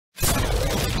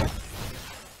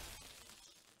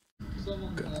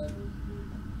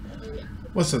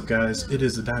What's up, guys? It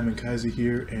is the Diamond Kaiser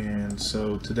here, and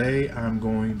so today I'm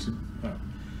going to.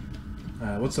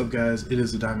 What's up, guys? It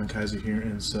is the Diamond Kaiser here,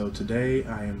 and so today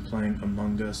I am playing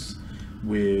Among Us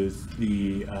with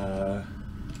the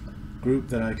group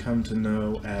that I come to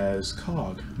know as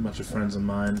COG. A bunch of friends of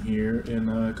mine here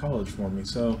in college for me.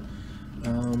 So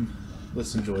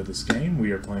let's enjoy this game.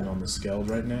 We are playing on the Skeld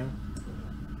right now.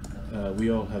 We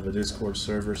all have a Discord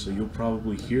server, so you'll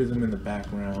probably hear them in the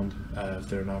background if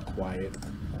they're not quiet,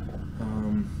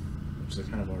 which they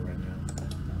kind of are right now.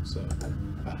 So,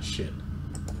 shit.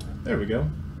 There we go.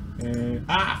 And,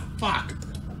 fuck!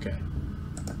 Okay.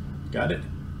 Got it?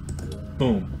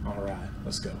 Boom. Alright,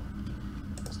 let's go.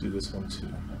 Let's do this one too.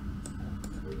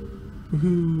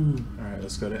 Woohoo! Alright,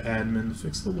 let's go to admin to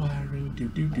fix the wiring. Do.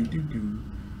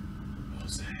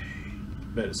 Jose.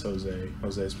 Bet it's Jose.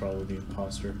 Jose's probably the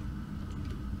imposter.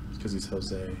 Because he's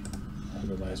Jose, and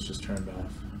the lights just turned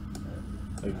off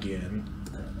again.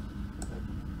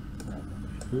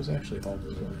 Who's actually all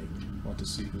playing? I want to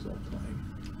see who's all playing.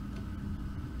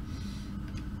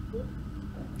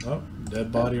 Oh,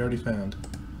 dead body already found.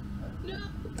 No,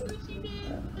 she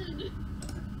did.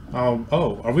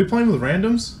 Oh, are we playing with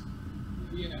randoms?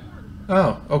 Yeah.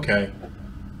 Oh, okay.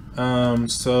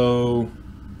 So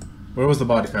where was the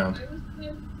body found?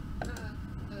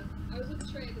 I was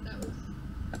with Trey, but that was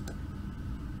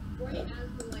right as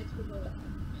the lights were going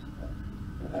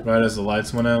out. Right as the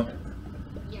lights went out?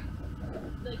 Yeah.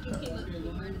 Like you came up to me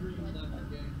right as the lights went out.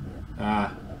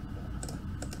 Ah.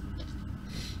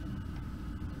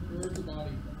 Where's the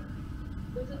body?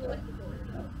 It was in the electrical.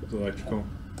 It's electrical.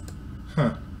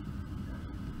 Huh.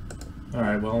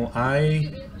 Alright, well,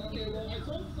 Okay, well, I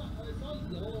saw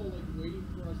y'all, like, waiting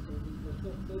for us to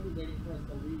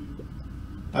leave.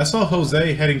 I saw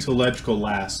Jose heading to electrical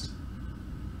last.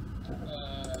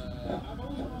 I'm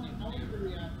only the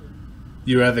reactor.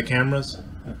 You were at the cameras?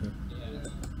 Yeah.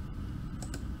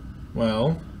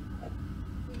 Well.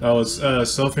 Oh,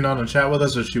 is Sophie not in chat with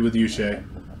us, or is she with you, Shay?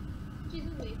 She's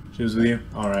with me. She was with you?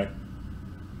 Alright.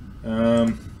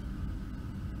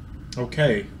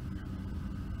 Okay.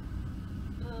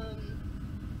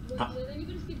 Did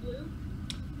anybody see Blue?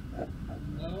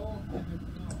 No, I have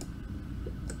not.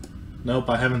 Nope,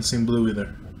 I haven't seen Blue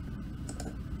either.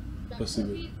 That Let's see.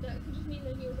 that could just mean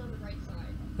that he was on the right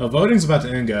side. Oh, voting's about to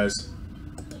end, guys.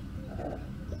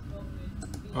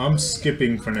 I'm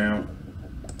skipping for now.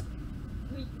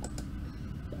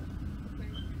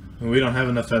 We don't have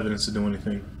enough evidence to do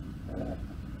anything.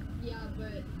 Yeah,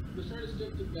 but Just trying to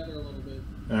stick together a little bit.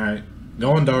 Alright.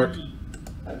 Going dark.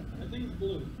 I think it's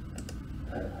blue.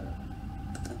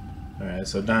 Alright,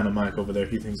 so Dynamite over there,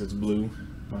 he thinks it's blue.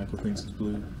 Michael thinks it's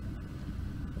blue.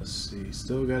 Let's see.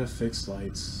 Still gotta fix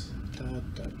lights.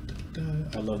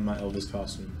 I love my Elvis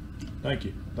costume. Thank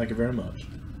you. Thank you very much.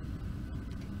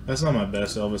 That's not my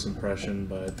best Elvis impression,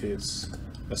 but it's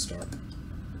a start.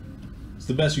 It's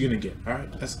the best you're gonna get,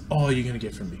 alright? That's all you're gonna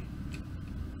get from me.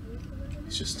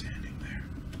 He's just standing there.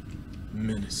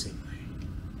 Menacingly.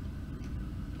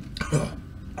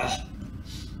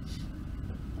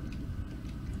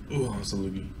 Ooh, that's a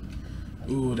loogie.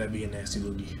 Ooh, that'd be a nasty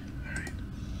loogie. Alright.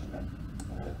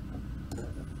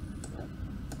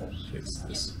 Fix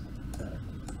this.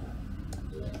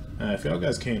 If y'all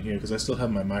guys can't hear, because I still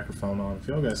have my microphone on, if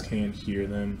y'all guys can't hear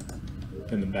them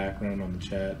in the background on the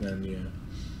chat, then yeah.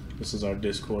 This is our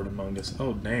Discord Among Us.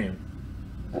 Oh, damn.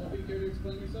 Sophie, care to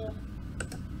explain yourself?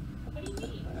 what do you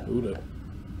mean? Uda.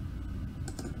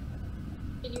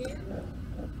 Can you hear?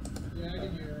 Yeah, I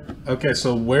can hear her. Okay,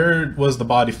 so where was the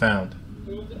body found?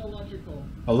 It was an electrical.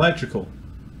 Electrical.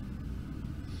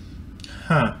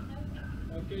 Huh.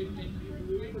 Okay, thank you,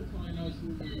 Blue, for telling us who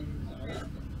was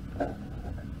inside.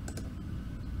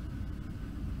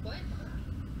 What?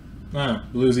 Ah,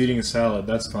 Blue's eating a salad.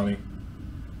 That's funny.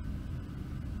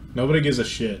 Nobody gives a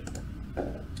shit.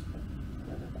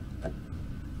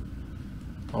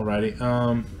 Alrighty,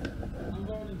 I'm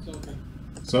voting Sophie.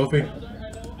 Sophie? I'm sorry,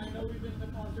 I know we've been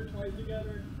imposter twice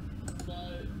together,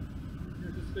 but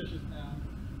you're suspicious now.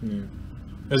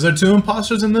 Yeah. Is there two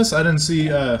imposters in this? I didn't see,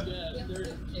 Yes, there's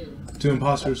two. two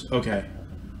imposters? Okay.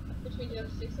 Which means you have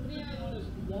 6 of To be them? honest,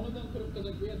 one of them could have, because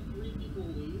like, we had 3 people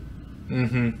leave,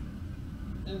 Mm-hmm.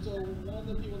 and so one of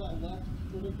the people that left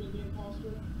could have been the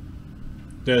imposter.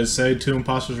 Did it say two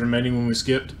imposters remaining when we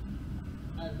skipped?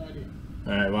 I have no idea.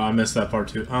 Alright, well I missed that part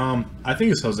too. I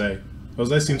think it's Jose.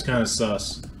 Jose seems kind of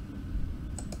sus.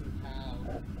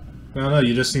 How? No,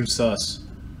 you just seem sus.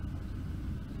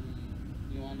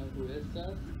 You wanna know who is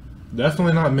sus?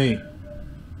 Definitely not me.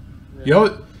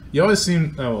 You always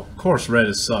seem... Oh, of course Red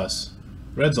is sus.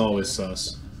 Red's always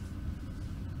sus.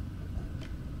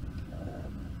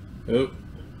 Oh,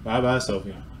 bye bye,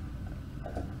 Sophie.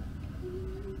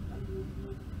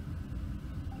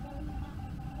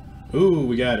 Ooh,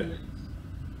 we got it.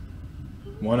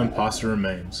 One imposter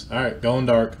remains. Alright, going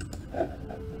dark.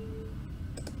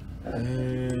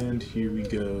 And here we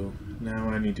go. Now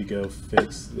I need to go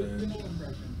fix the...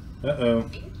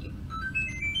 Uh-oh.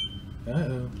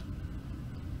 Uh-oh.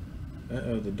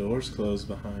 Uh-oh, the door's closed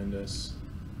behind us.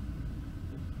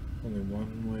 Only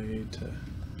one way to...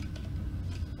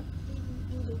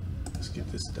 Let's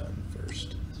get this done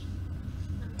first.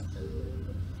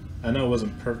 I know it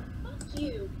wasn't perfect. Fuck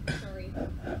you. Sorry.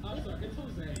 I'm sorry, it's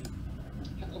Jose.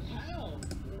 How?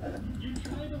 You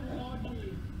tried to log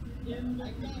me in the...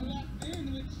 I got locked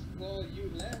in, which, well, you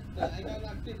left, but I got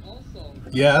locked in also.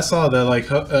 Yeah, I saw that, like,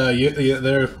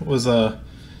 there was a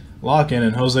lock-in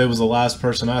and Jose was the last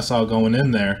person I saw going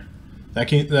in there.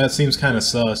 That seems kind of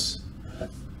sus.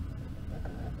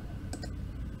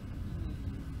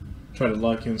 Try to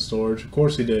lock you in storage. Of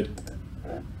course he did.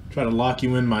 Try to lock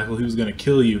you in, Michael. He was gonna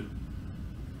kill you.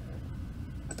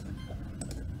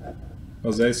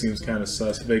 Jose seems kind of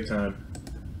sus, big time.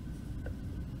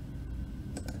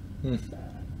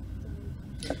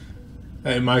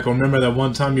 Hey, Michael, remember that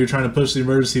one time you were trying to push the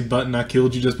emergency button, I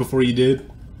killed you just before you did?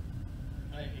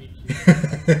 I hate you.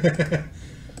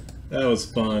 That was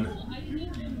fun. You were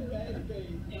in bed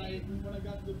when I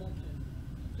got the button.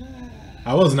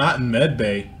 I was not in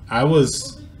medbay. I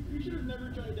was... You should have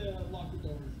never tried to lock the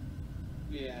doors.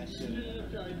 Yeah, I You should. should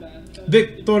have tried that.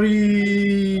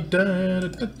 Victory! Da, da,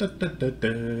 da, da, da,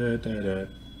 da, da, da.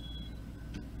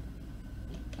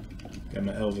 Got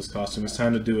my Elvis costume. It's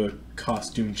time to do a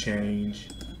costume change.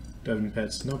 Do I have any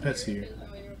pets? No pets here.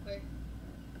 But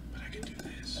I can do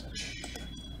this.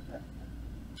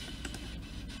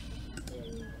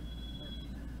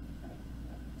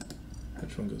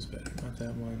 Which one goes better? Not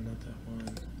that one, not that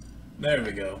one. There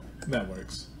we go. That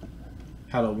works.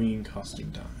 Halloween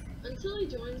costume time. Until he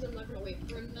joins, I'm not gonna wait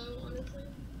for him though, honestly.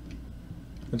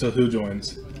 Until who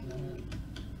joins?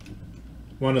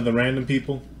 One of the random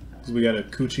people? Because we got a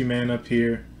Coochie Man up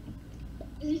here.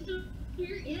 Is he still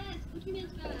here? Yes, Coochie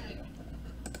Man's back.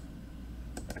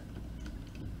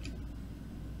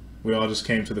 We all just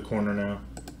came to the corner now.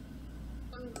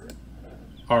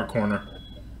 Our corner.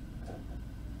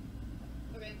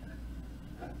 Okay.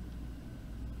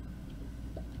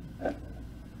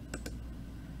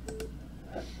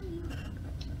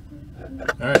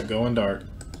 Alright, going dark.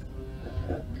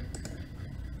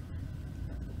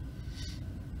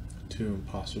 Two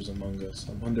imposters among us.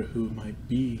 I wonder who it might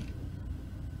be.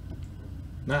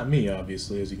 Not me,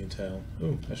 obviously, as you can tell.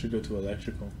 Ooh, I should go to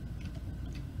electrical.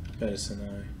 That is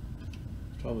Sinai.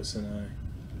 Probably Sinai.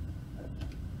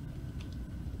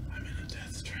 I'm in a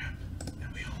death trap,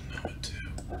 and we all know it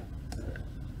too.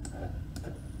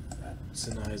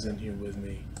 Sinai's in here with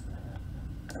me.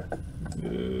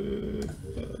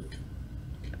 Fuck.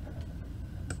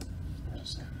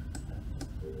 Just gonna...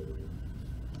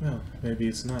 Well, maybe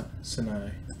it's not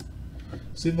Sinai.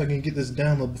 See if I can get this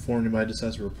download before anybody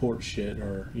decides to report shit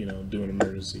or, you know, do an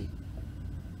emergency.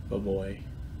 Oh boy.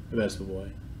 That's the boy.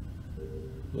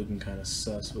 Looking kind of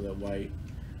sus with a white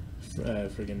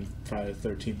friggin' Friday the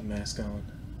 13th mask on.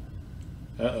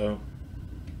 Uh-oh.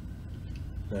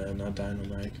 No, not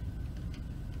Dynamite.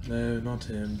 No, not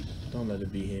him. Don't let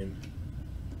it be him.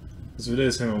 Because if it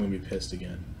is him, I'm gonna be pissed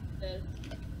again.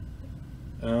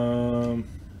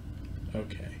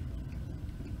 Okay.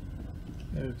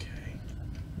 Okay.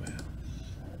 Well.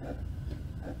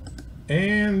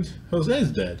 And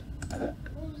Jose's dead.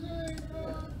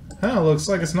 Huh, looks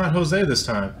like it's not Jose this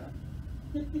time.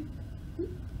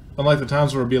 Unlike the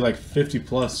times where it'd be like 50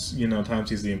 plus, you know, times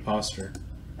he's the imposter.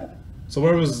 So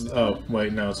where was... Oh,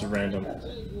 wait, no, it's a random. You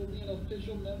will be an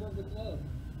official member of the club.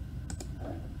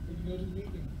 You can go to the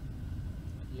meeting.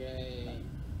 Yay.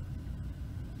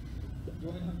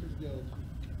 Join Hunter's Guild.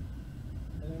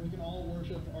 And then we can all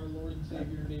worship our Lord and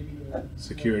Savior, Baby Yoda.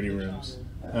 Security rooms.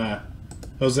 Ah.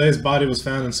 Jose's body was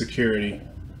found in security.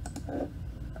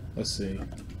 Let's see.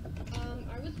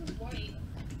 I was with White.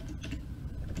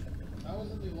 I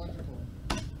was in the electrical.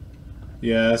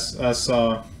 Yes, I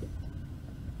saw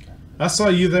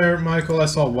you there, Michael. I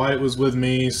saw White was with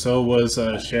me, so was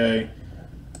Shay.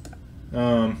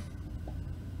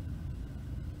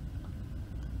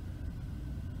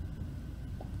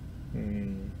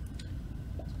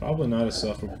 It's probably not a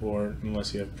self-report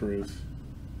unless you have proof.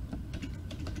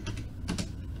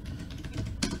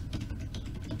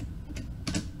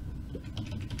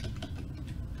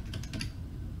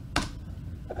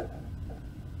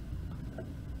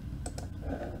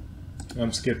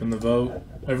 I'm skipping the vote.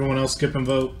 Everyone else skip and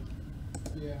vote?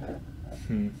 Yeah.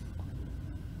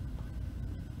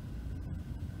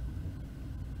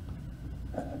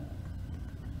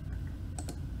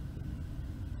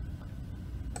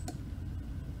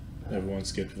 Everyone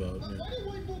skipped vote. Why Yeah. did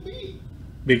White vote me?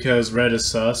 Because red is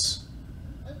sus.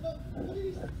 I thought, what did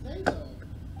he say though?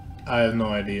 I have no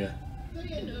idea. Say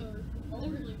You it. know,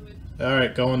 different language.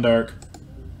 Alright, going dark.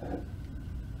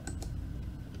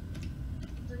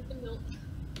 Drink the milk.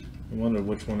 I wonder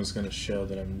which one is going to show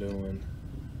that I'm doing.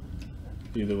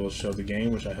 Either will show the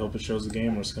game, which I hope it shows the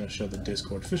game, or it's going to show the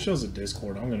Discord. If it shows the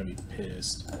Discord, I'm going to be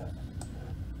pissed.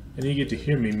 And you get to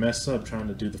hear me mess up trying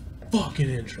to do the fucking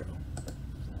intro.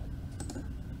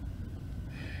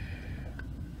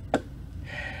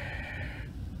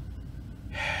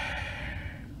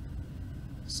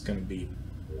 It's going to be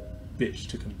bitch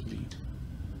to complete.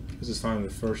 This is finally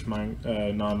the first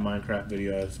non-Minecraft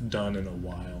video I've done in a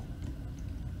while.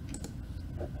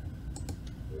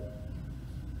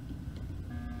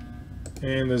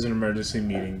 And there's an emergency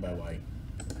meeting by White.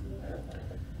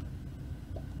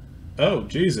 Oh,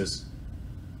 Jesus.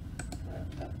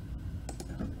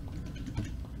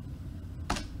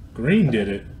 Green did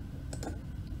it.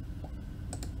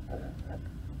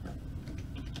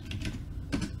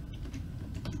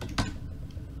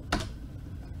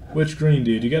 Which green,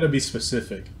 dude? You gotta be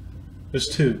specific. There's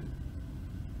two.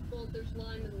 Well, there's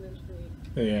lime and there's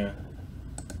green. Yeah.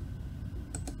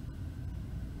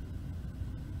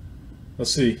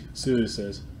 Let's see. See what he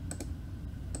says.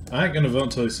 I ain't gonna vote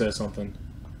until he says something.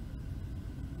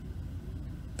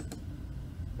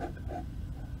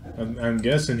 I'm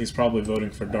guessing he's probably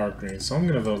voting for dark green, so I'm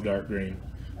gonna vote dark green.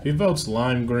 If he votes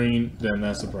lime green, then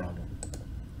that's a problem.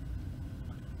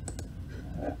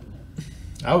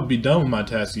 I would be done with my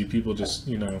task if you people just,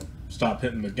 you know, stop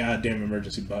hitting the goddamn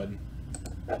emergency button.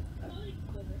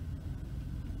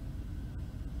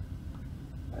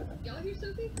 Y'all hear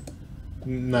something?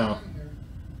 No,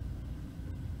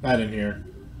 I didn't hear.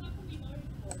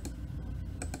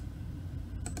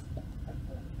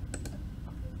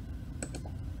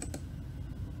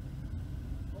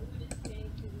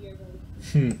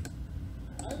 I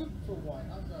voted for White.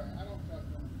 I'm sorry. I don't trust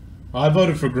him. I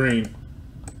voted for green.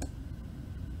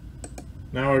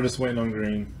 Now we're just waiting on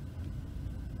green.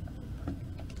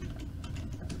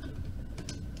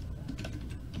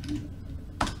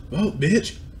 Oh,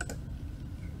 bitch!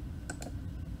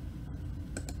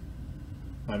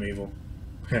 I'm evil.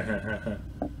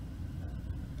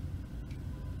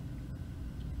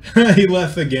 He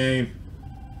left the game.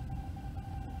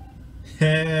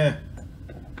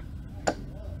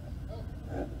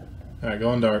 Alright,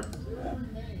 going dark. Zero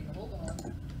remain. Hold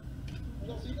on. You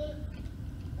don't see that?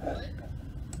 What?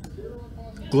 Zero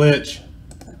impossible. Glitch.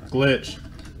 Glitch.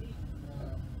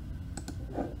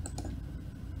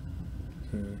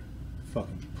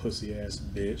 Fucking pussy ass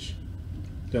bitch.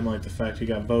 Didn't like the fact he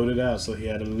got voted out, so he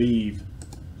had to leave.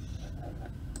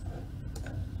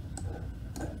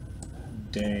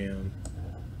 Damn.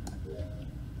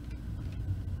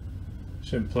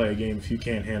 Shouldn't play a game if you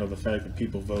can't handle the fact that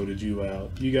people voted you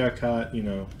out. You got caught, you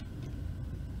know.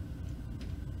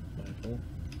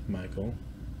 Michael.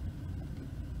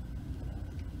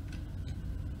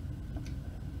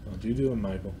 Don't you do it,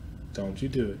 Michael. Don't you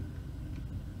do it.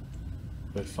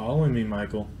 Quit following me,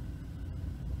 Michael.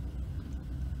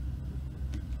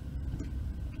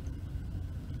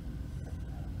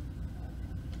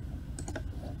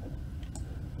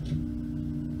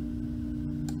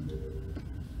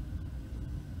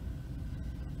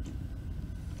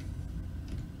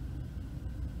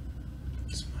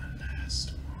 It's my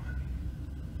last one.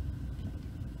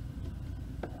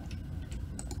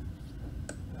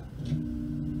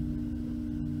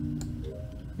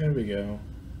 There we go.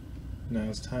 Now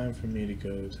it's time for me to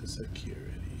go to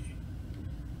security.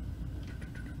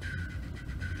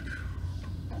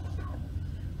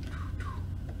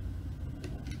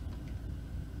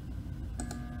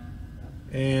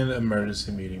 And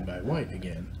emergency meeting by White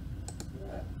again.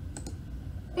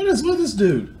 What is with this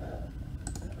dude?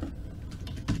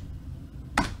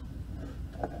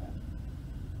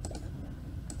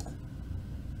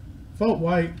 Vote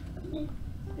White.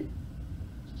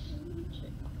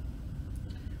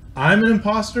 I'm an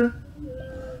imposter?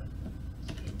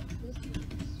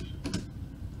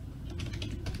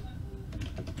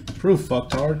 Proof,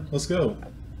 fucktard. Let's go.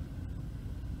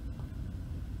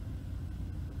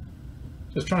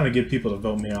 Just trying to get people to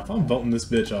vote me off. I'm voting this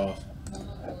bitch off. I'm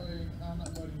not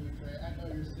voting you, Trey. I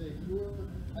know you're sick.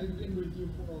 I've been with you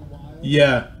for a while.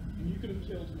 Yeah. And you could have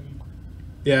killed me.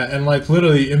 Yeah, and like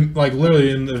literally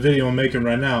in the video I'm making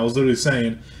right now, I was literally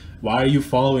saying, "Why are you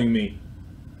following me?"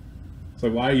 It's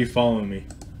like, why are you following me?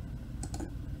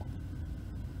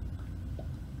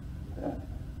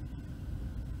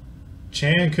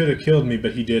 Chan could have killed me,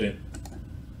 but he didn't.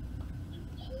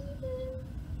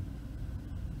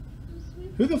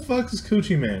 Who the fuck is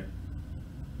Coochie Man?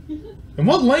 And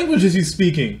what language is he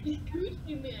speaking? He's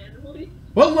Gucci man.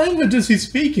 What language is he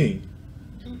speaking?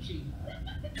 Gucci.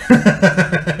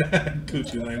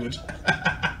 Gucci language.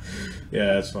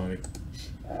 Yeah, that's funny.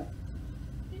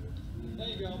 There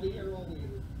you go, I'll be here all week.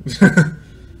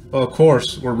 Well, of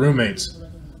course, we're roommates.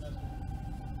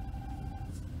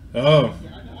 Oh.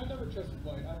 Yeah, I never trusted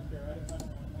White. I don't care.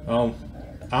 I don't Oh,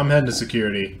 I'm heading to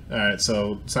security. Alright,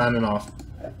 so signing off.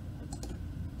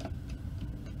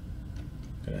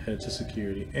 Gonna head to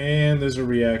security. And there's a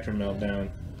reactor meltdown.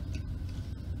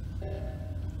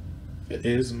 If it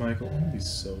is Michael, I'm gonna be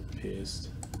so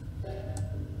pissed.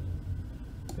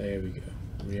 There we go.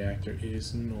 Reactor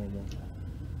is normal.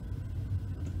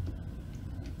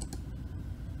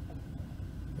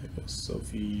 There goes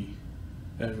Sophie.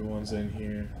 Everyone's in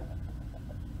here.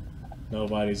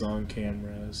 Nobody's on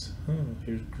cameras. Oh,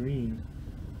 here's Green.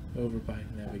 Over by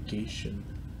navigation.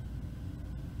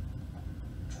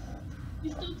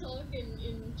 He's still talking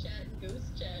in chat,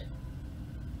 ghost chat.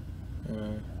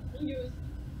 He goes,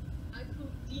 Aku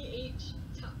DH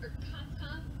or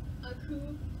Kata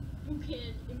Aku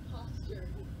Bukan imposter.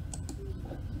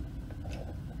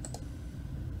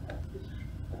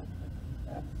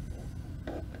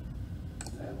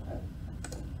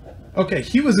 Okay,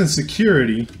 he was in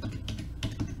security.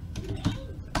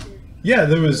 Yeah,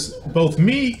 there was both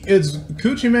me, it's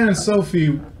Coochie Man and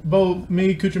Sophie, both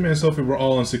me, Coochie Man and Sophie were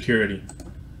all in security.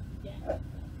 Yeah.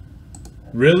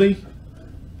 Really?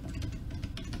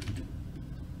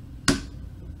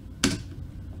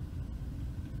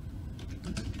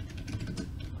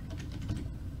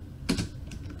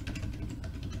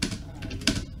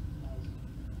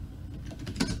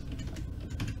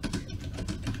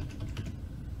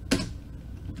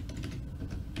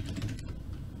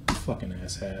 Fucking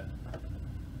asshat.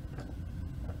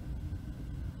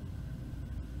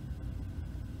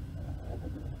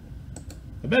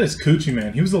 I bet it's Coochie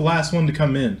Man. He was the last one to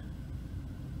come in. It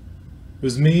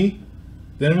was me,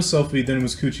 then it was Sophie, then it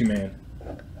was Coochie Man.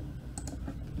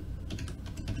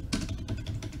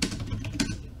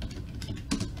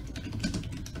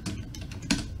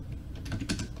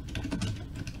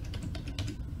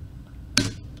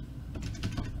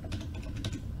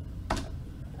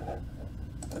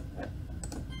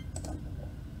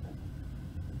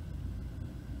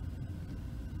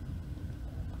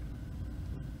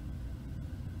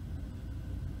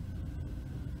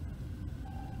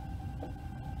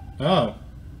 Oh.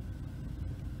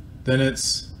 Then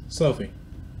it's Sophie.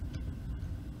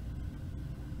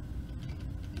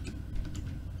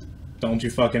 Don't you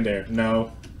fucking dare.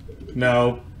 No.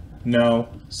 No. No.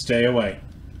 Stay away.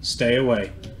 Stay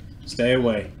away. Stay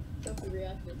away. Sophie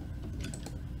reacted.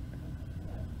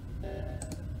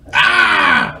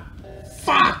 Ah!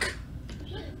 Fuck!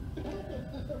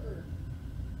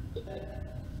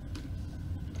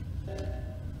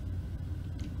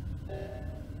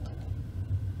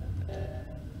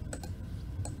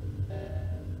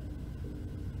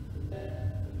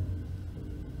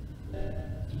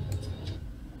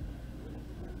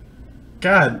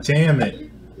 God damn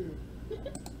it.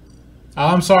 Oh,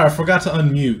 I'm sorry, I forgot to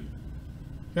unmute.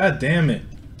 God damn it.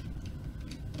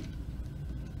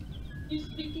 He's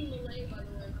speaking Malay, by the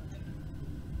way.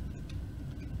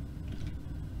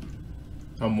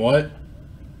 I'm what?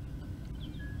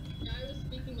 Yeah, I was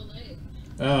speaking Malay.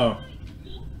 Oh.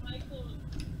 Michael,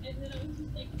 and then I was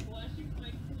just like watching my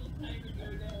cool timer go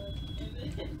down, and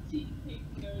then he takes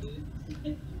notice.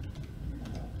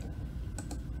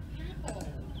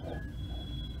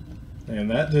 And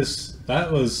that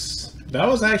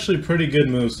was actually a pretty good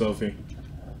move, Sophie.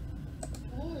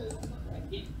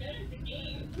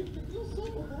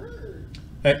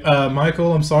 Hey,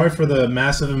 Michael, I'm sorry for the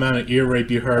massive amount of ear rape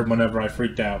you heard whenever I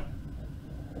freaked out.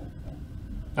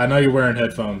 I know you're wearing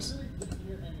headphones.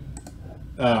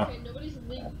 Okay, nobody's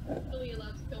legally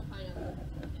allowed to kill pineapple.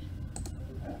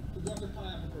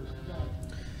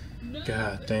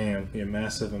 God damn, the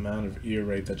massive amount of ear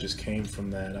rape that just came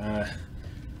from that.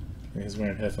 He's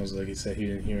wearing headphones like he said he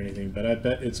didn't hear anything, but I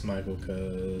bet it's Michael,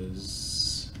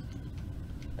 cause...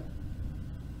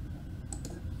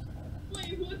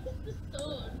 Wait, what is the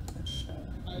song?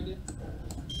 I did.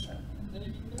 And if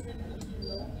you know anything,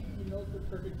 you know it's the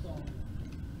perfect song.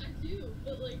 I do,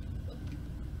 but like,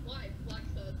 why? Black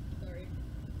Stuff, sorry.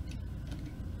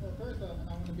 Well, first off,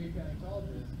 I'm going to be a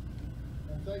gynecologist.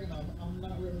 And second off, I'm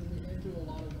not really into a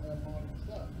lot of modern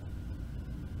stuff.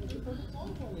 It's the perfect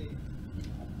song for me.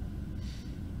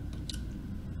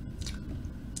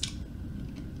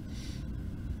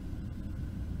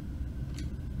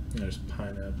 There's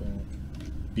pineapple,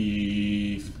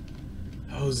 beef,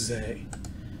 Jose.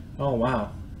 Oh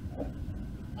wow.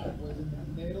 I was in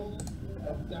the middle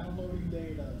of downloading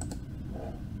data.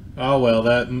 Oh well,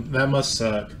 that must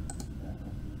suck.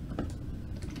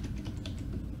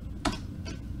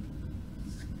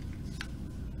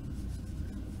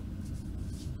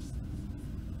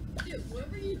 Dude,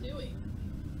 what were you doing?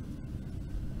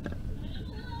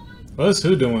 What's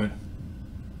who doing?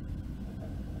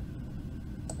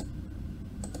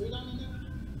 Who's on the new?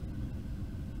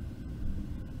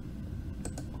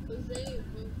 Jose,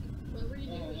 what were you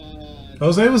doing?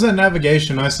 Jose was at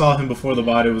navigation. I saw him before the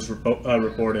body was reported. I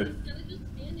was kind of just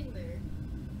standing there.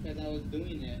 Because I was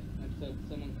doing it until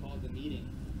someone called the meeting.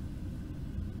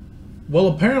 Well,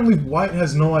 apparently White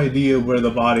has no idea where the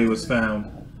body was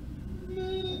found.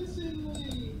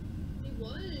 Menacingly. He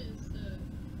was.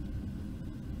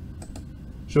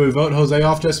 Should we vote Jose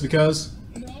off just because?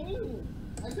 No.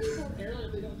 I think it's on error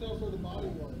if they don't tell us where the body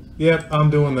was. Yep,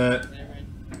 I'm doing that. Never.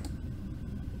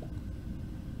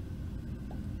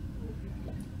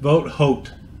 Vote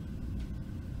Hote.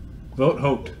 Vote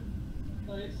Hote.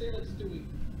 Alright, say let's do it.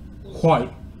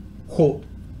 White. Hote.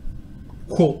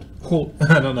 Hote. Hote.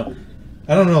 I don't know.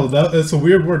 I don't know. That's a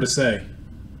weird word to say.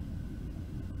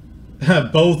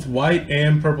 Both White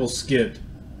and Purple skipped.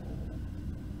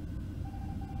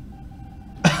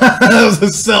 That was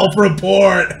a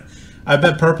self-report. I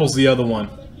bet Purple's the other one.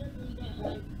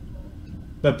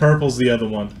 Bet Purple's the other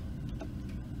one.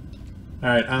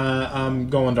 Alright, I'm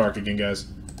going dark again, guys.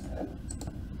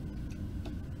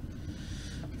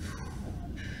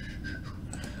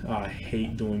 Oh, I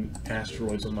hate doing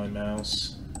asteroids on my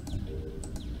mouse.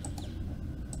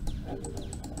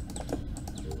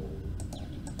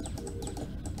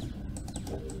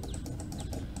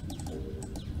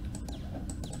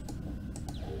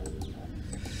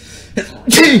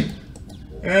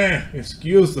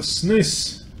 Excuse the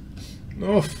sneeze.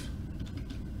 Oof.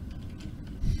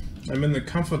 I'm in the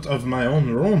comfort of my own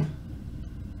room.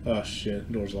 Oh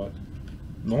shit, door's locked.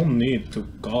 No need to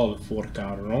call for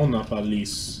Corona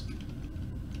police.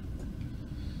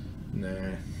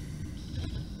 Nah.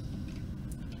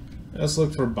 Let's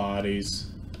look for bodies.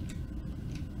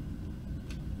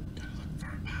 Gotta look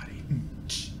for a body.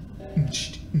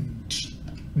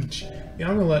 Yeah,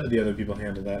 I'm gonna let the other people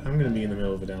handle that. I'm gonna be in the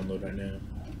middle of a download right now.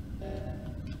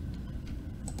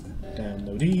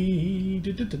 Downloadee.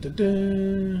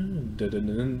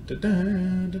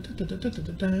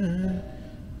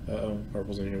 Uh-oh,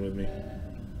 Purple's in here with me.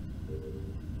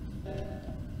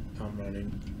 I'm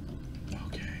running.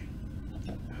 Okay.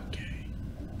 Okay.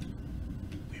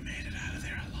 We made it out of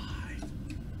there alive.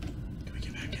 Can we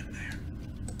get back in there?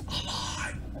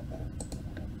 Alive!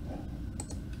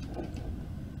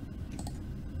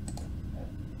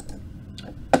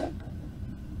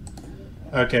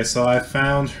 Okay, so I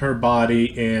found her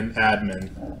body in admin.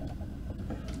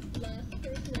 Last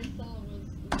person I saw was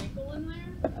Michael in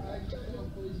there. I saw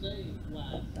Jose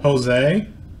last. Jose?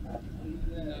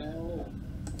 No.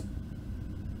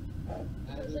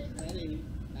 I was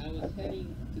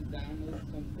heading to download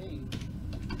something.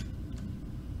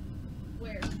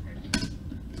 Where?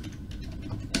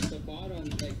 At the bottom,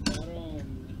 like bottom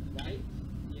right,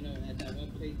 you know, at that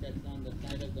one place that's on the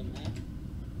side of the map.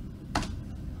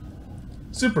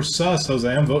 Super sus, Jose.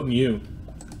 I'm voting you.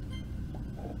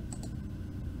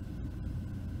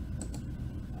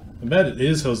 I bet it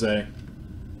is Jose.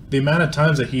 The amount of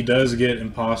times that he does get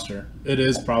imposter, it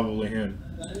is probably him.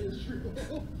 That is true.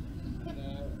 No,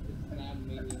 it's not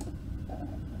me.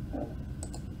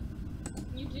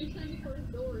 You do try to close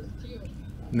doors too.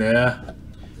 Nah.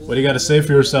 What do you got to say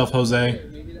for yourself, Jose?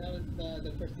 Maybe that was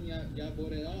the person y'all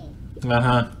voted off.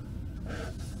 Uh-huh.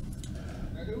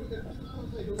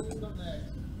 Who was up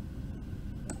next?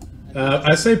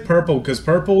 I say Purple, because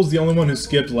Purple's the only one who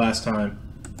skipped last time.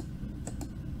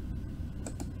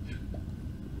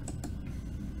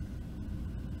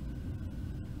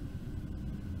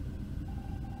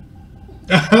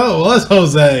 Oh, it was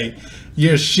Jose.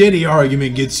 Your shitty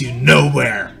argument gets you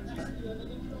nowhere.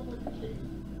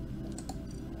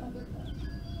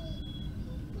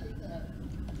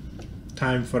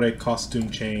 Time for a costume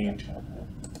change.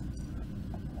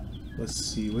 Let's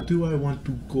see, what do I want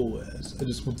to go as? I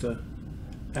just want the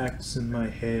axe in my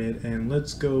head, and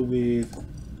let's go with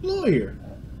lawyer.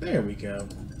 There we go.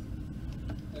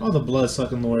 All the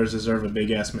blood-sucking lawyers deserve a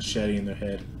big-ass machete in their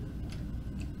head.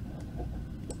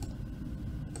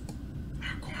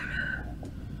 Our corner.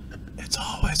 It's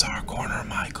always our corner,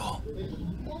 Michael. It's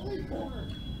my corner.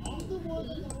 I'm the one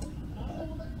that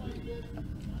finds it.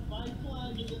 My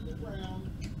flag is in the ground.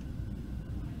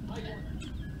 My corner.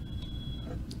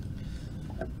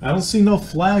 I don't see no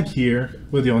flag here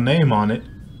with your name on it.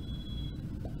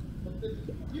 But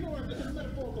you know what? It's a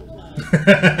metaphorical flag. But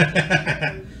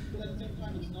at the same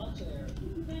time, it's not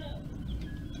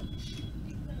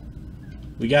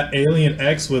We got Alien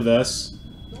X with us.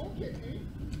 Don't kick me.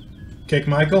 Kick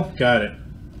Michael? Got it.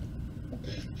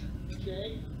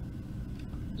 Jake,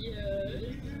 Yeah.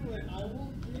 if you do it, I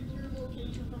will get your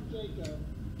location from Jacob.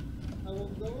 I will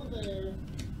go there,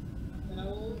 and I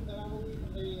will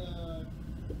leave a,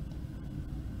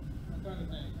 I'm trying to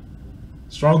think.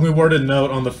 Strongly worded note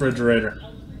on the refrigerator.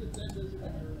 I'll just leave a dead lizard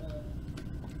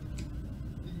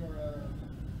in your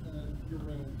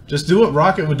room. Just do what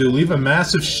Rocket would do. Leave a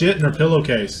massive shit in her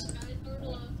pillowcase. Guys aren't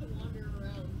allowed to wander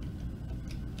around.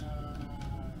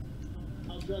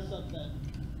 I'll dress up then.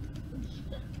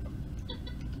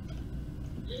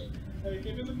 Hey, if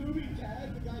in the movie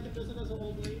Tag, the guy can dress up as an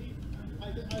old lady,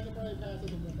 I can probably pass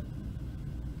as a woman.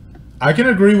 I can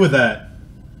agree with that.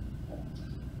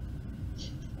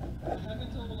 I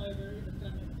haven't told the library, but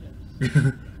then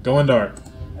I'm Going dark.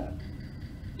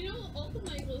 You know, all the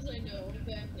Michaels I know, in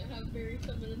fact, have very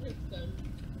feminine hips done.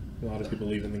 A lot of people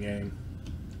leaving the game.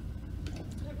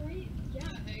 Right?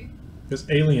 Yeah, There's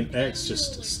Alien X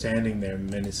just standing there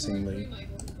menacingly.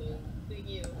 Michael, including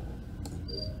you.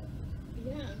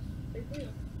 Yeah, they do.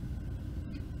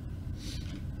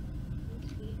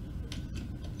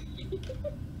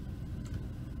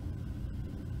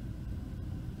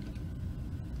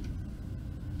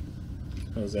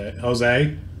 Jose?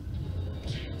 Jose?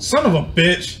 Son of a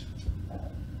bitch!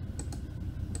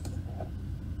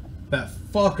 That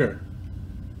fucker.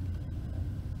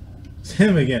 It's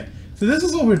him again. So this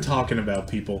is what we're talking about,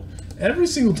 people. Every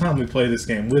single time we play this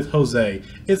game with Jose,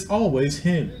 it's always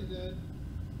him. dead.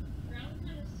 Brown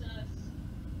kind of sus.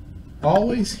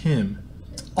 Always him.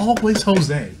 Always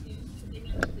Jose.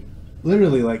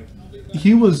 Literally, like,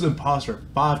 he was imposter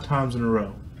 5 times in a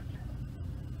row.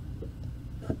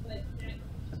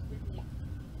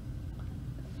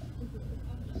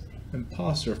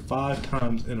 Imposter 5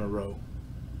 times in a row.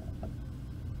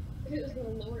 It was gonna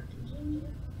lower engine.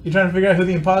 You trying to figure out who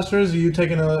the imposter is, or you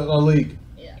taking a leak?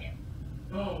 Yeah.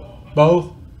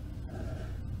 Both?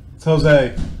 It's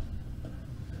Jose.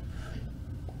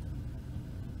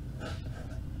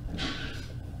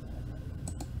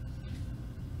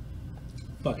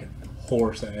 Fucking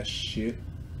horse ass shit.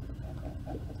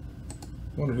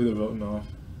 Wonder who they're voting off.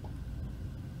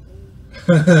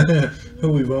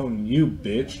 Who we voting? You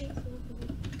bitch.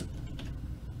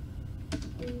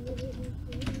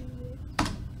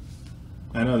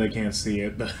 I know they can't see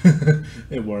it, but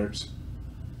it works.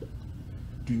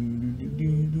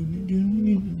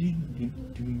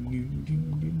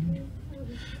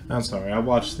 I'm sorry, I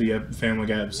watched the Family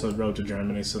Guy episode Road to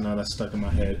Germany, so now that's stuck in my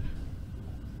head.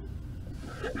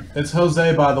 It's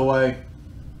Jose, by the way.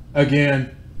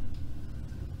 Again.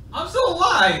 I'm still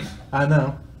alive! I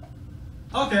know.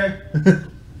 Okay.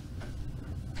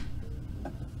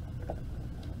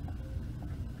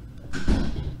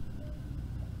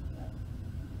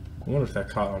 I wonder if that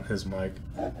caught on his mic.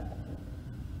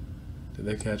 Did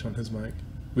they catch on his mic?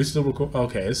 We still record?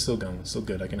 Okay, it's still going. Still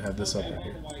good. I can have this up right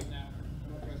here.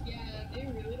 Yeah, they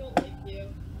really don't like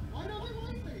you. Why don't they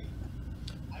like me?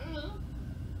 I don't know.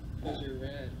 Because you're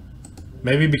red.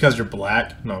 Maybe because you're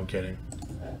black? No, I'm kidding.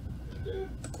 Dude.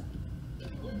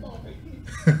 Don't call me.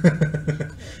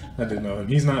 I didn't know him.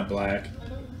 He's not black. I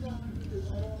know this is not what you do.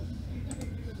 I don't. You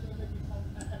think it's gonna make me sound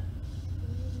mad.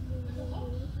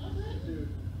 I'm red, dude.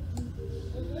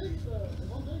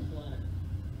 Jose's black.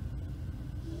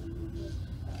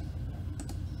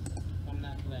 I'm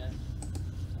not glad.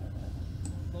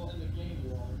 Well, in the game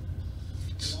you are.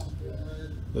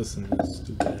 Red. Listen to this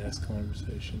stupid ass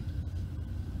conversation.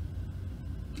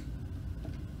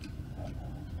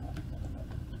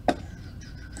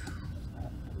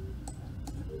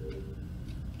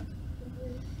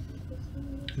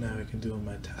 Now I can do all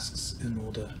my tasks in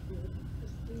order.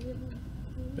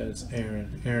 Bet it's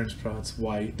Aaron. Aaron's probably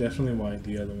white. Definitely white,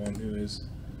 the other one who is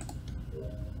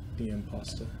the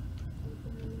imposter.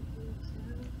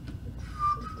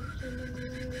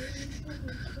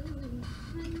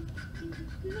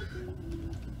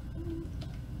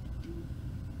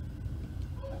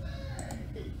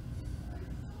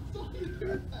 Stop you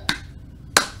doing that.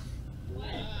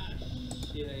 Ah,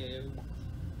 shit.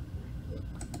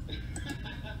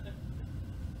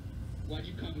 Why'd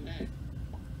you come back?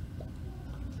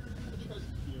 I trust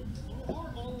you. You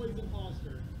are always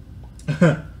imposter.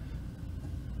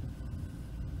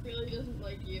 Really doesn't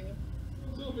like you.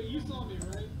 Sophie, you saw me,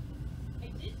 right? I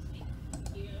did see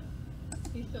you.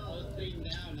 He I saw was sitting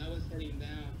down. I was sitting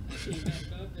down. I came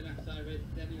back up and I saw Red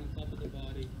standing on top of the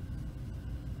body.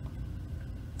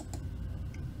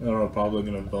 I'm probably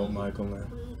gonna vote Michael now.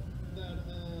 Proof that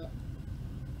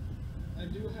I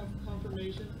do have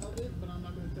confirmation of it, but I'm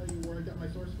not going to tell you where I got my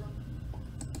source from.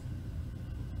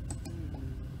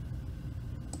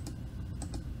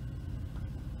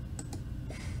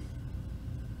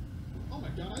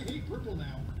 purple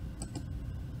now.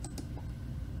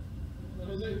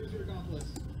 Jose, who's your accomplice?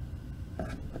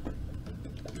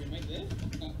 You make this?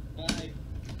 Bye.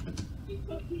 He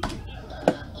fucking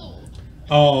got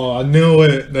Oh, I knew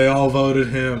it. They all voted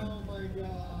him. Oh my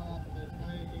god,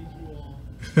 I hate you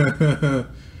all.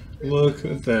 Look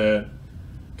at that.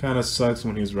 Kind of sucks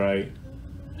when he's right.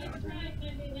 I tried,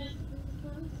 my man.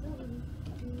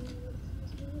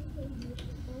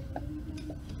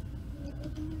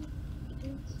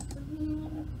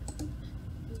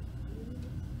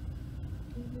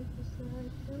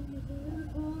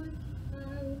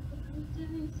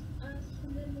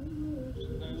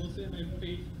 I will say my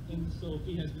faith in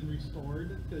Sophie has been restored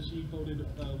because she voted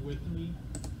with me.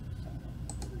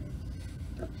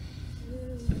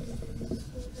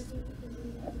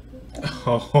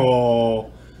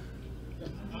 Oh,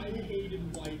 I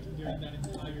hated White during that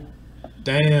entire.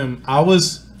 damn.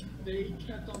 They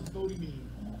kept on voting me.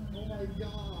 Oh my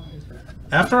god.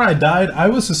 After I died, I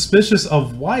was suspicious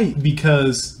of White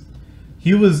because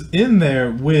he was in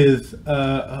there with,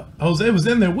 Jose was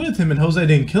in there with him and Jose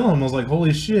didn't kill him. I was like,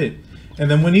 holy shit. And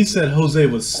then when he said Jose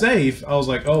was safe, I was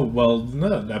like, oh, well,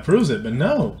 no, that proves it, but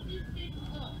no.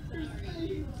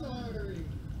 Sorry.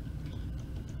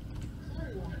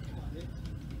 Sorry, White.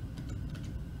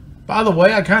 By the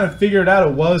way, I kind of figured out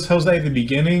it was Jose at the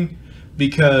beginning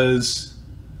because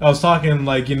I was talking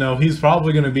like, you know, he's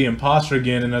probably going to be imposter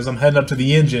again. And as I'm heading up to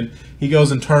the engine, he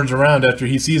goes and turns around after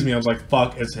he sees me. I was like,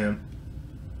 fuck, it's him.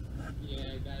 Yeah,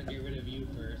 I gotta get rid of you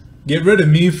first. Get rid of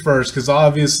me first because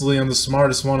obviously I'm the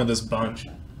smartest one of this bunch.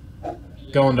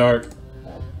 Going dark.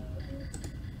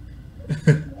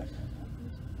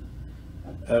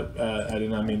 I did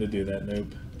not mean to do that,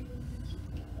 nope.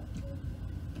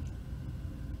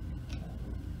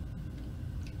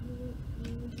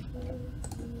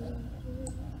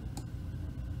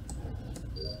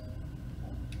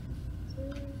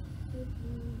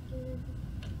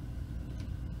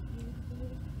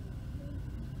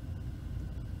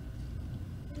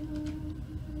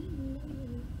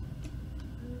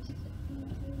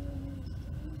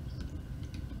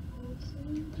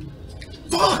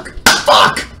 Fuck!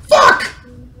 Fuck! Fuck!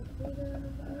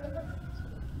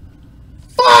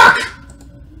 Fuck!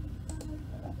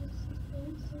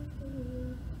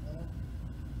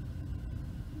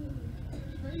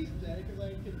 Trey's dead because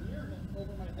I can hear him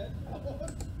over my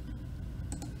headphones.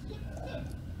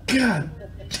 God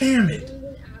damn it!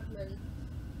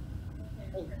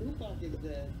 Oh, Tupac is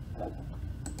dead.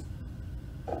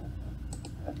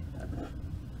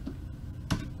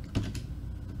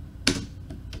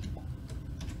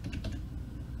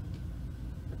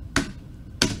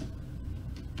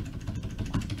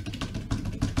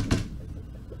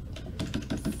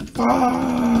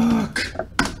 Fuck!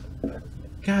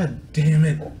 God damn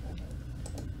it!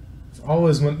 It's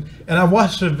always when, and I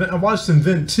watched them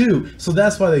vent too, so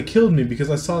that's why they killed me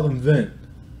because I saw them vent.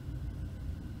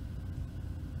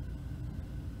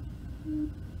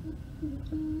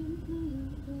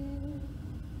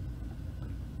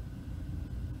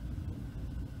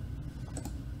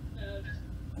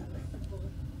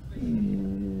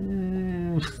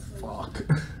 Fuck!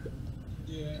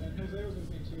 Yeah, and Jose was with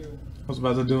me too. I was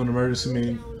about to do an emergency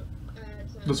meeting.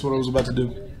 That's what I was about to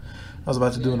do. I was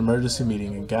about to do an emergency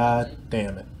meeting, and god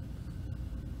damn it.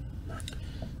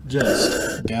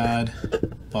 Just god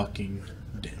fucking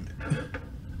damn it.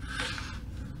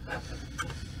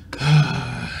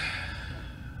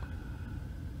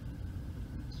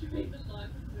 Straight the fuck,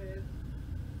 man.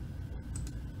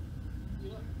 You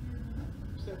know,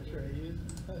 except Trey is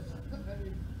because I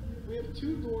mean, we have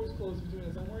two doors closed between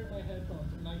us. I'm wearing my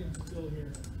headphones and I can still hear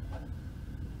him.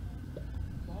 So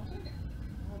I'm saying,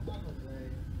 oh, it's not Jose.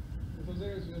 If Jose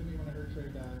was with me when I heard Trey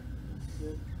die.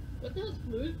 Well, What the hell's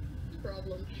Blue's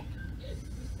problem? You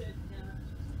said nah,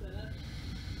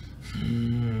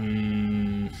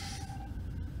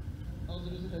 also,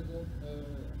 just a heads up,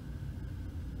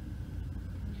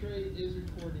 Trey is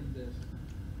recording this.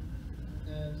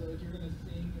 And so if you're gonna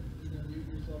sing, you know, mute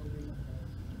yourself or do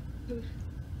something else.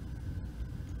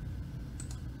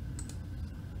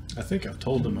 I think I've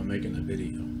told them I'm making a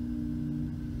video.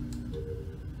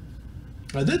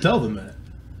 I did tell them that.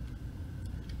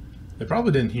 They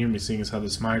probably didn't hear me seeing as how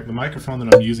the microphone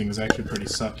that I'm using is actually pretty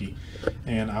sucky.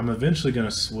 And I'm eventually going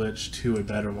to switch to a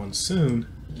better one soon.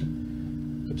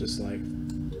 But just like,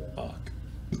 fuck.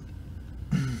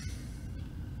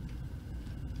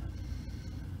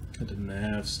 I didn't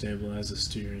have stabilize the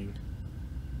steering.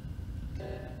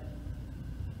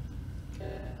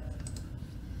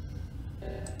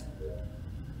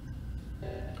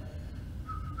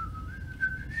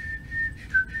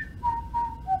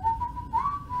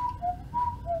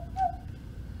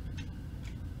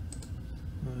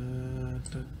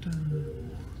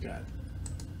 God.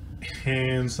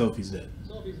 And Sophie's dead.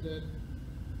 Sophie's dead.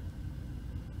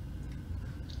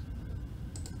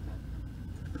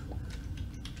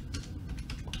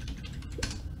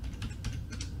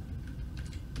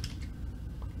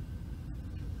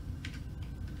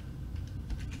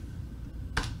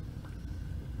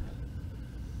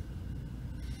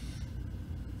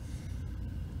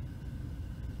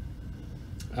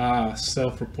 Ah,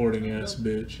 self-reporting ass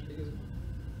bitch. Because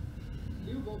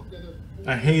you both together.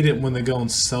 I hate it when they go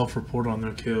and self-report on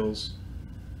their kills.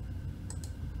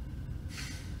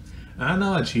 I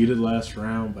know I cheated last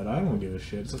round, but I don't give a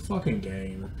shit. It's a fucking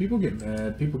game. If people get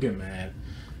mad, people get mad.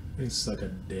 They suck a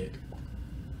dick.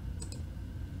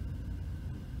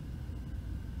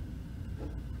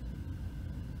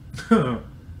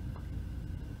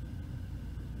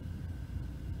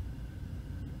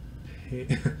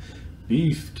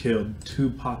 Beef killed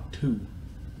Tupac 2.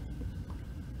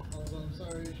 Also, I'm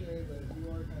sorry, Shay, but you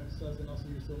are kind of sus, and also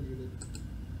you're still muted.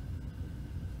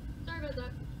 Sorry about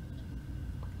that.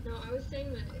 No, I was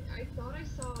saying that I thought I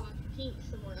saw Pink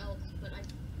somewhere else, but I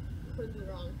could be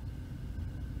wrong.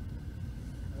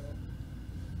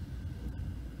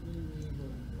 What do you mean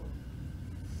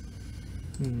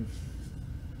voting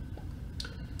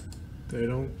for? They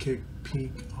don't kick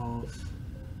Pink off.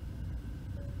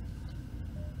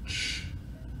 Shh.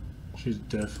 She's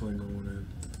definitely going in.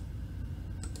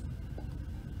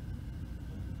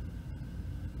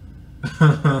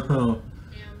 Damn.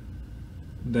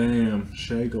 Damn,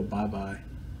 Shay, go bye-bye.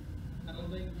 I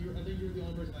think you're the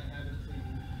only person I haven't seen.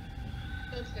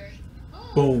 That's fair.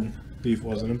 Boom. Beef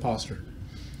was an imposter.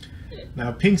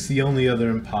 Now Pink's the only other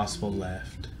impossible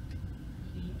left.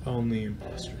 Only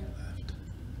imposter left.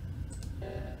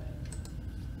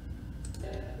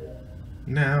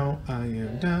 Now I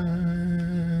am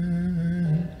done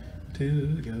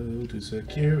to go to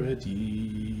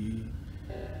security.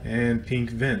 And Pink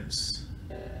vents.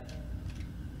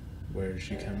 Where did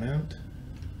she come out?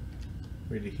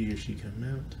 Where did he or she come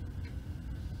out?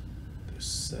 There's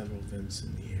several vents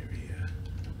in the area.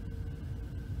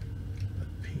 But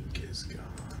Pink is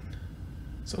gone.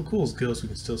 So cool as Ghost, we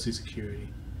can still see security.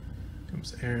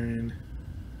 Comes Aaron.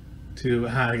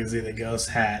 I can see the ghost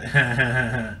hat.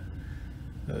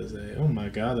 That was oh my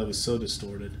god, that was so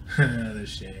distorted. There's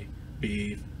Shay.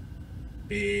 Beef.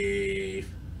 Beef.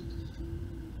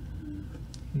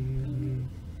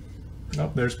 Oh,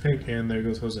 there's Pink, and there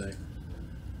goes Jose.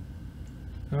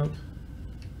 Oh.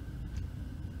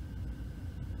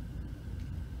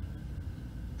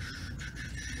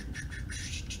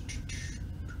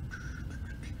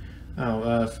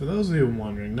 Oh, for those of you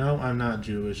wondering, no, I'm not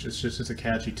Jewish. It's just a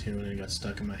catchy tune and it got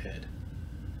stuck in my head.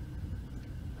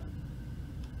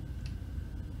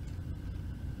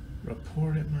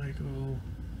 Report it, Michael.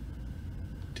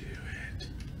 Do it.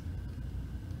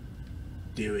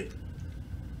 Do it.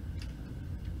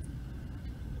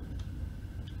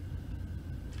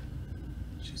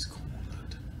 She's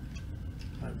cornered.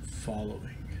 I'm following.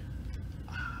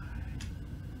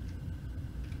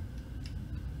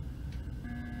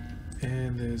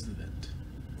 And there's the vent.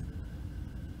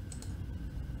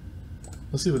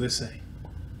 Let's see what they say.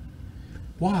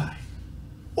 Why?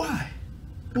 Why?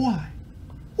 Why?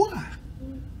 Why?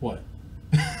 What?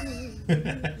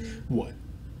 What?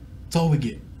 That's all we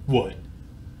get. What?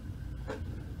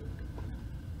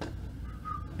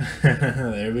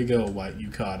 There we go, White.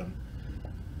 You caught him.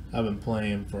 I've been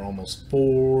playing for almost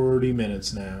 40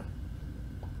 minutes now.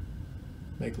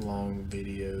 Make long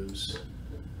videos.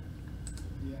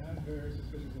 Yeah, I'm very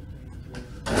suspicious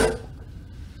of things.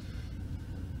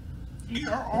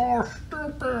 You're all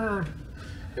stupid.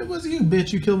 It was you,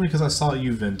 bitch. You killed me because I saw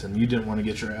you venting. You didn't want to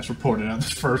get your ass reported out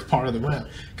the first part of the round.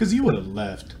 Because you would have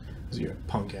left. Because you're a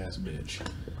punk ass bitch.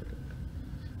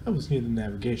 I was near the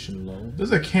navigation low.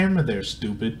 There's a camera there,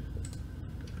 stupid.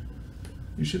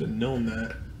 You should have known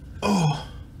that. Oh.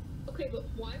 Okay, but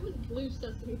why was Blue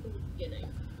sus me from the beginning?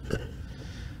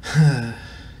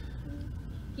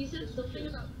 He said something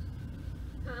about...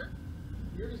 Huh?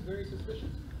 You're just very suspicious.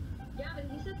 Yeah, but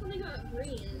he said something about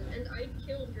Green, and I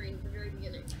killed Green at the very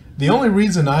beginning. The only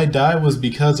reason I died was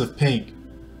because of Pink.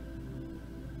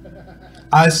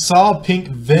 I saw Pink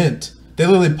vent. They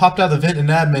literally popped out of the vent in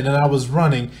admin and I was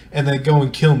running and they go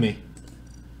and kill me.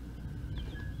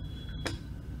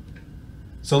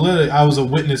 So literally I was a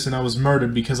witness and I was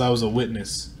murdered because I was a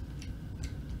witness.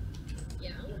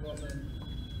 Yeah.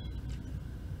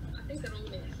 I think that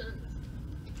only makes sense.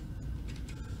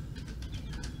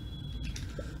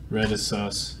 Red is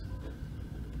sus.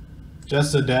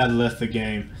 Just the dad left the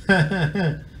game.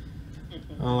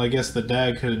 Well, I guess the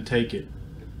dad couldn't take it.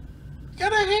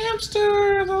 Got a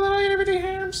hamster! The little itty bitty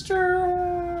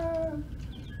hamster!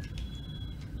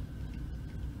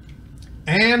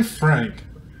 And Frank.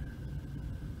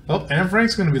 Oh, and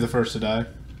Frank's gonna be the first to die.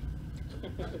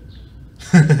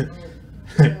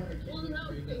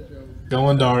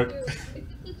 Going dark.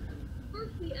 It's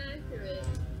perfectly accurate.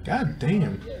 God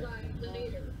damn. Design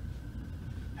later.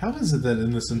 How is it that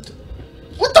innocent?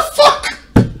 What the fuck?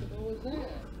 What was that?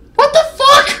 What the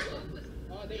fuck?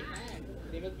 Oh, they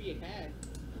hacked. They must be a hack.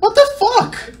 What the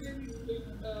fuck? I didn't think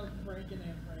of Frank and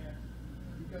Aunt Fran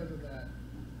because of that.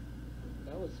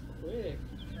 That was quick.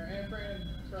 Or Aunt Fran,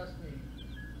 trust me.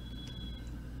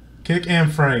 Kick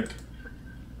and Frank.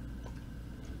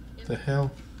 The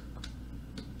hell?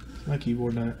 Is my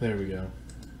keyboard not? There we go.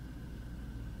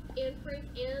 And Frank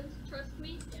and trust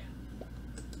me? Yeah.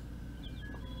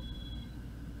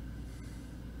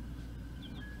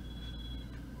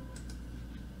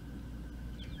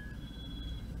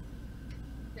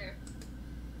 There.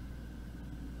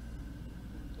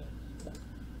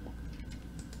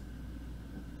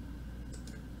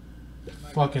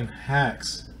 Fucking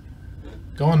hacks.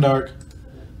 Going dark.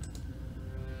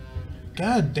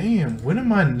 God damn, when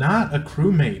am I not a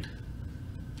crewmate?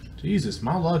 Jesus,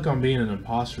 my luck on being an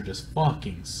imposter just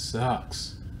fucking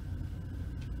sucks.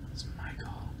 It's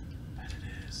Michael. Bet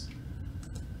it is.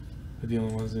 We're the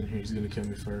only ones in here. He's gonna kill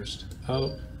me first.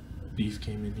 Oh, Beef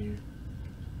came in here.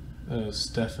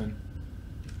 Stefan.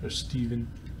 Or Steven.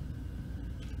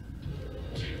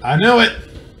 I knew it!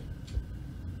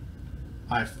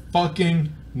 I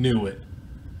fucking knew it.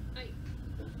 I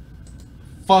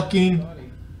Fucking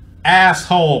Buddy.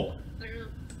 asshole. don't know.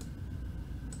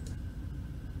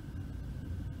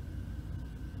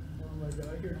 Oh my god,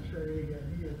 I hear Trey again.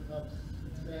 He is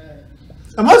upset.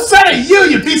 I'm upset at you,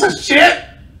 you piece of shit!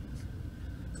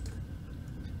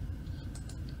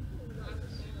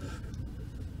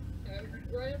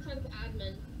 Right outside of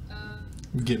admin.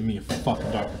 Get me a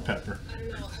fucking Dr. Pepper. I don't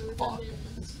know. I was Fuck. in.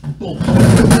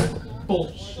 Bullshit.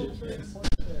 Bullshit.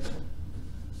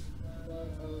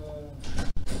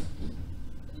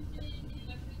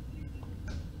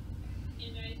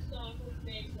 And I saw her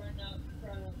face run up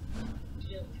from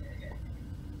Jill Carrier.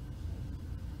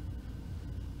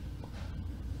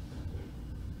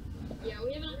 Yeah, we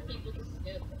have enough people to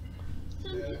skip.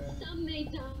 Some may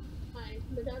die,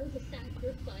 but that is a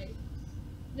sacrifice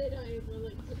that I am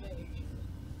willing to make.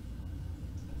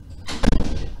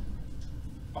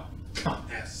 Fucking cunt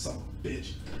ass son of a bitch.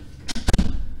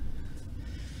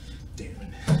 Damn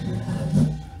it.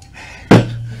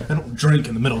 I don't drink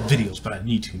in the middle of videos, but I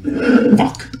need to now.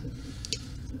 Fuck.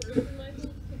 Michael,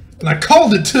 And I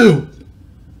called it too!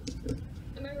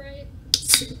 am I right?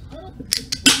 I don't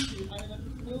think I have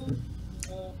no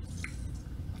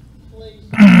place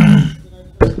that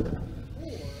I've heard before.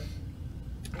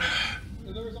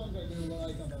 But there were songs I do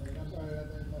like on that. I'm sorry, I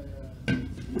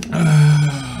didn't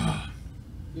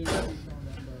give you phone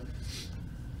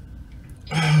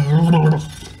number.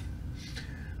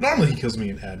 Normally he kills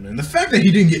me in admin. The fact that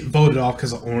he didn't get voted off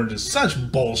because of orange is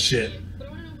such bullshit. But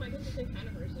I want to know if Michael's the same kind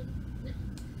of person.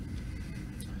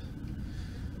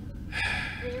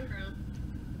 I am brown.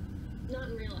 Not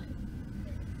in real life.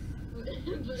 But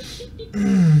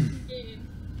game.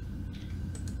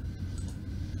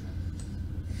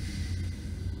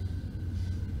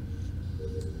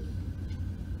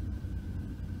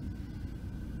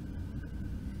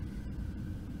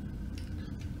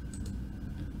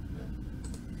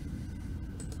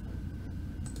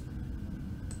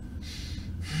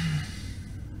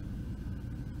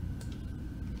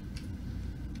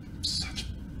 Such.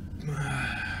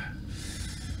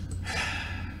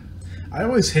 I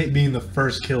always hate being the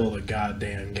first kill of the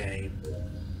goddamn game.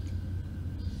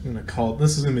 I'm gonna call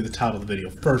this is gonna be the title of the video.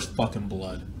 First fucking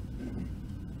blood.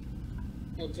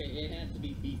 Okay, it has to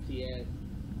be BTS.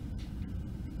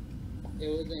 It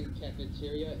was in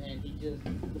cafeteria, and he just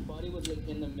the body was like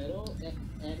in the middle,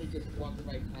 and he just walked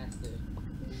right past it.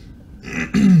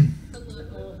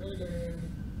 Hello. Hey there.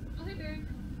 Oh, hey, Barry.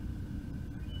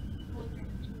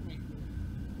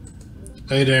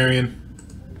 Hey Darian.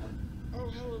 Oh,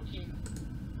 hello, King.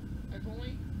 I've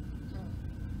only. Oh.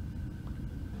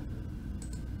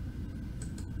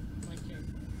 My King.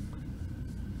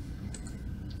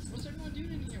 What's everyone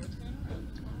doing in here? What's going on?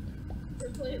 What's going on? We're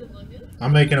playing Among Us.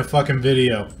 I'm making a fucking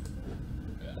video. Hey,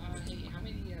 how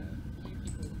many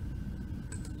people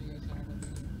do you guys have?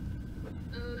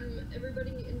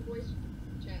 Everybody in voice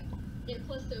chat. Yeah,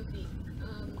 plus Sophie.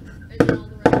 And then all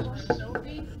the rest. Plus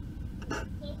Sophie?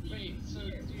 Sophie. Wait, so do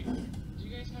you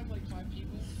guys have like 5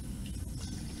 people?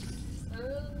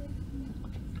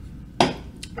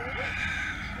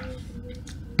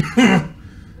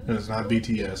 It's not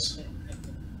BTS.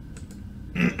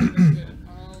 Good.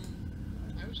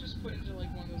 I was just put into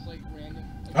like one of those like random.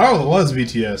 Like, Oh, it was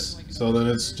BTS. So then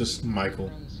it's just Michael.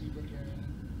 Around the Seabrook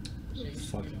area.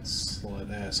 Fucking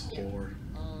slut ass whore.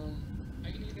 I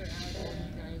can either add all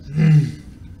you guys to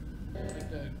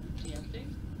like the PM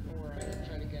thing, or I can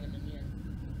try to get him in here.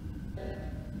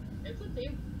 It's a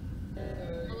thing.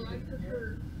 I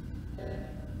prefer.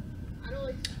 I don't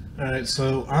like. Alright,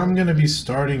 so I'm gonna be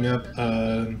starting up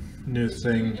a new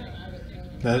thing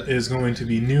that is going to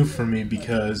be new for me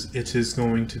because it is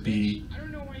going to be I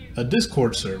don't know why you. a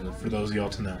Discord server for those of y'all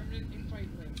to know. Invite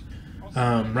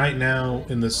link. Right now,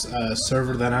 in this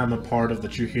server that I'm a part of,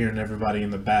 that you're hearing everybody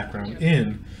in the background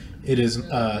in, it is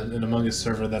an Among Us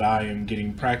server that I am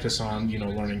getting practice on, you know,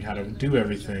 learning how to do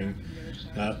everything.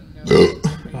 Oh,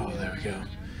 there we go.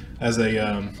 As a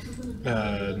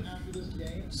After this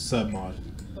game, sub-mod.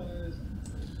 because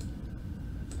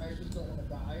I just don't want to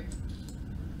die.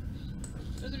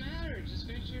 Doesn't matter. Just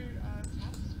finish your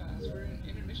tasks fast. We're in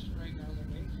intermission right now. They're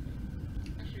waiting for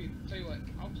me. Actually, tell you what.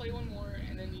 I'll play one more,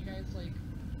 and then you guys like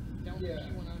don't Yeah. if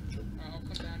you wanna. I'll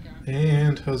come back after.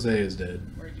 And Jose is dead.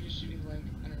 Or if you just shoot me the link,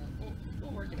 I don't know.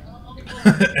 We'll work it out.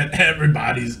 And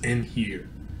everybody's in here.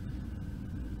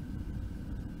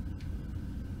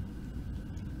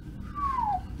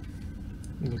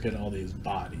 Look at all these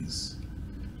bodies.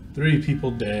 3 people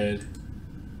dead.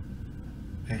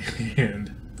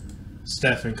 And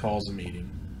Stefan calls a meeting.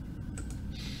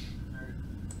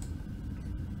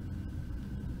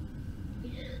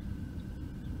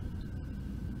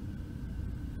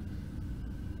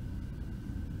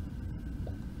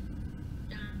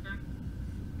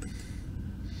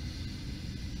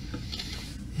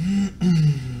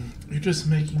 You're just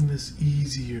making this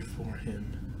easier for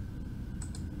him.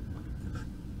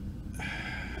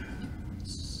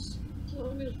 What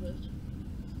long is this?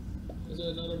 Is it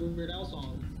another Weird Al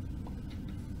song?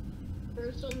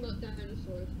 First one about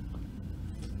dinosaurs.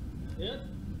 Yep.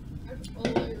 That's all I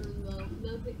remember.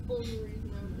 That's the only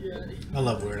reason I remember. Yeah. I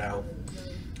love Weird Al.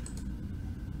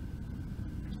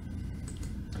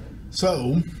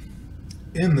 So,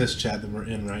 in this chat that we're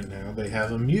in right now, they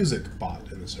have a music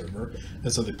bot in the server,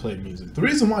 and so they play music. The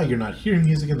reason why you're not hearing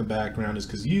music in the background is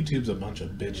because YouTube's a bunch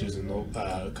of bitches and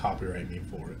they'll copyright me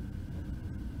for it.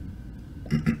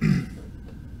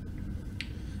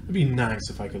 It'd be nice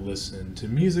if I could listen to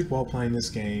music while playing this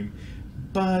game,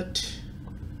 but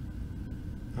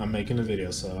I'm making a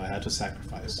video, so I had to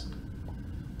sacrifice.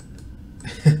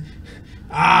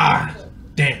 Ah!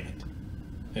 Damn it!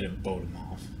 I didn't vote him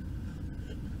off.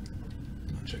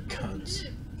 Bunch of cunts.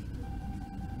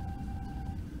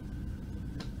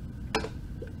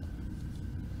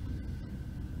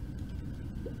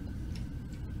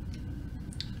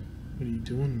 What are you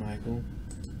doing, Michael?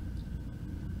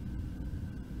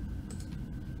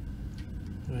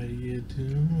 What are you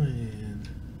doing?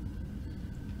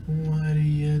 What are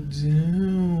you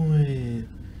doing?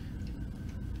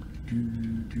 Do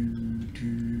do do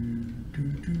do do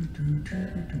do do do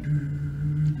do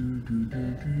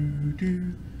do do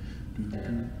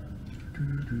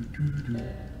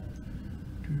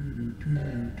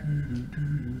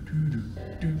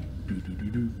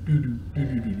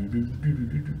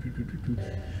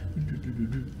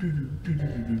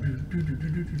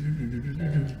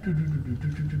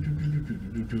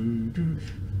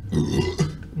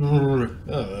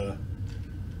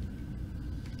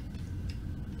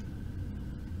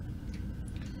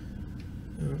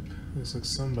Looks like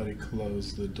somebody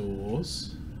closed the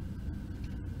doors.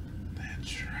 They're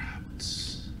trapped.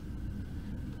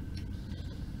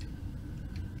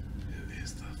 Who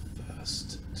is the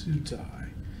first to die?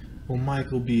 Will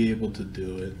Michael be able to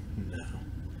do it? No.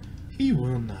 He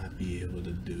will not be able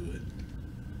to do it.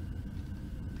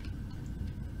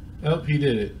 Oh, he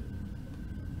did it.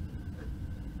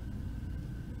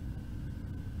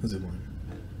 How's it going?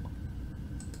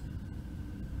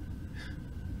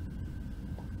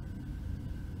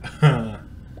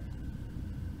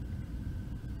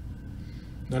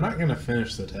 They're not going to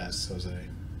finish the test, Jose.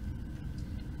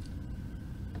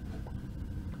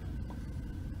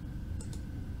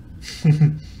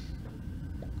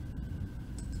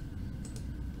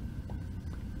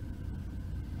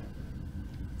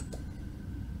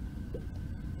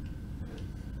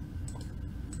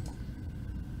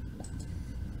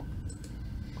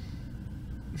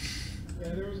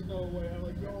 Yeah, there was no way. I'm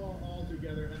like, y'all all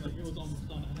together, and like, it was almost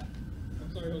done.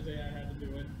 I'm sorry, Jose, I had to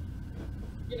do it.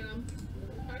 Yeah.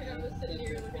 I was sitting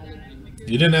here looking at it. I'm like,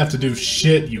 You didn't have to do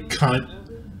shit, you cunt.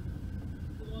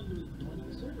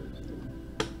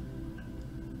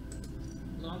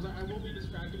 So I was like, I won't be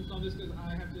distracted from this because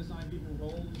I have to assign people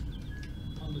roles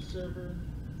on the server.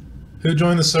 Who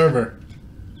joined the server?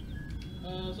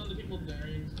 Some of the people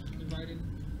Darian's invited.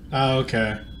 Oh,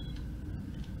 okay.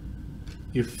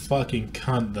 You fucking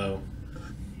cunt, though.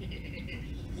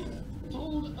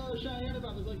 Told Cheyenne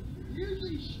about this. Like,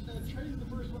 usually Trey's the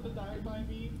first one to die by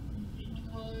me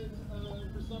because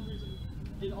for some reason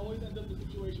it always ends up in a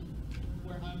situation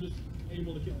where I'm just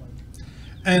able to kill him.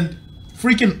 And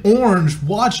freaking Orange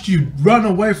watched you run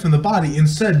away from the body and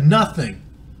said nothing.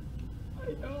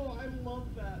 I know, I love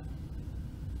that.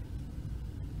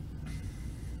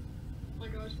 Oh my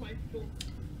gosh, Michael.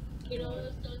 You know what I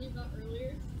was telling you about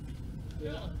earlier?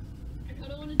 Yeah. I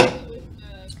kind of want to do it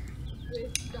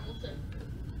with Dawson.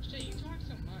 Shit, you talk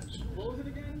so much. What was it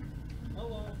again?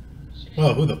 Hello. Shit.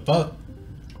 Whoa, who the fuck?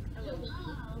 Hello.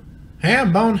 Wow.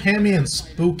 Ham, Bone, Hammy, and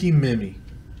Spooky Mimi.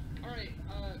 Alright,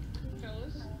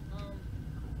 fellas,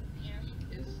 Ham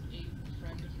is a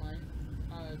friend of mine.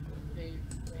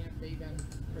 They, them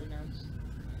pronouns.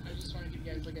 I just want to give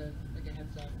you guys like a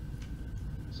heads up.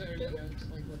 So everyone knows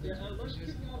like what Yeah, their let's position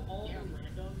is. kick out all Yeah.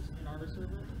 the randoms in our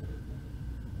server.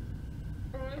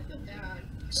 Oh, I feel bad.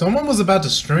 Someone was about to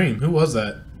stream. Who was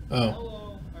that? Oh.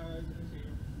 Hello, good to see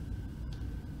you.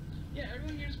 Yeah,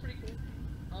 everyone here is pretty cool.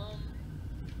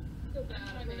 I feel bad.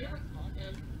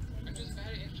 I'm just bad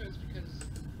at intros because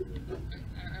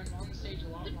I'm on the stage a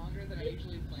lot longer than I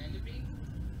usually plan to be.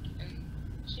 And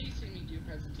she's seen me do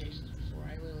presentations before.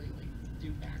 I literally like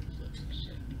do backflips and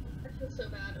shit. I feel so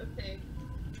bad. Okay.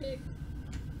 Pick.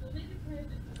 We'll make it private.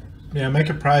 Yeah, make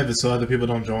it private so other people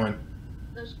don't join.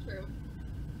 That's true.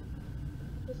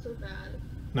 That's so bad.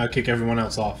 Now kick everyone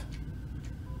else off.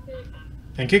 Pick.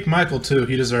 And kick Michael too.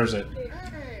 He deserves it. Pick.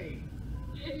 Hey!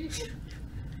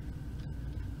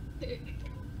 Pick.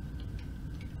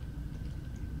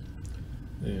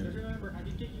 Yeah. Just remember, I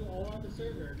can kick you all on the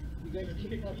server. You guys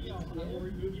kick me off, I will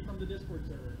remove you from the Discord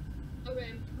server.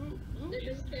 Okay. Who They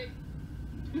is just pick.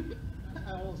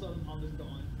 All of a sudden, I'm just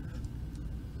gone.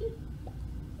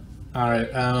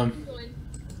 Alright, Join.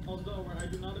 Also, don't worry, I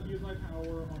do not abuse my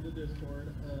power on the Discord.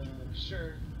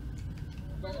 Sure.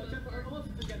 Unless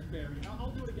it's against Barry.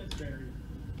 I'll do it against Barry.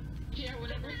 Yeah,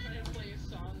 whenever I try to play a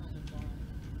song on the phone.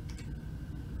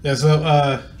 yeah,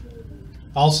 so,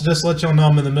 I'll just let y'all know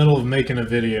I'm in the middle of making a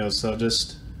video, so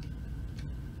just,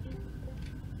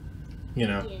 you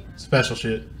know, special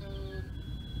shit.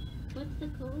 What's the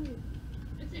code?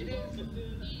 It's It in is It's in-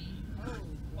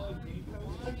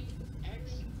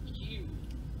 XQ.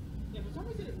 Yeah, for some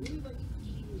reason it really likes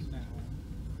Q's now.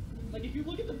 Like, if you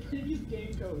look at the previous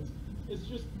game codes, it's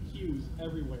just Q's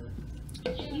everywhere.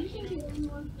 You should be one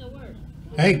more to work.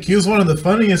 Hey, Q's one of the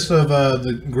funniest of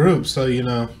the group, so you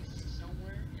know.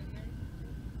 Somewhere in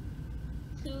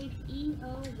there. So it's Did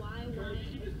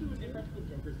EOYY. you just do an Impractical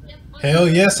Jokers thing? Yep. Hell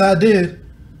yes, I did.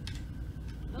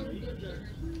 Oh, You good.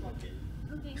 just fuck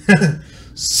it. Okay.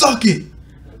 Suck it!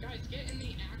 Guys, get in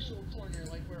the actual corner,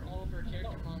 like where all of our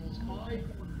character models My come.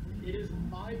 corner. It is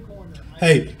my corner.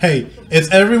 Hey, it's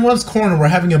everyone's corner. We're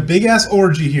having a big ass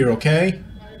orgy here, okay?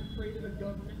 I have created a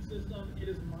government system. It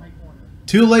is my corner.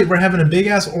 Too late, we're having a big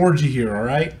ass orgy here,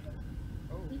 alright?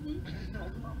 Oh. Mhm.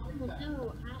 I'm that.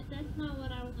 No, that's not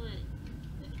what I want.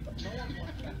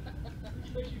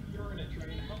 Especially if you're in a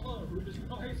train. Hello, who just?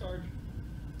 Oh, hey, Sarge.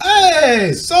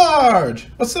 Hey, Sarge!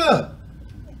 What's up?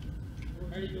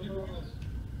 How you doing?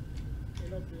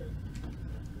 Right up there.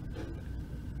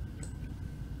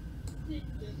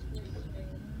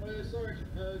 Sarge,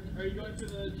 are you going to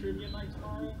the trivia night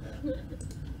tomorrow?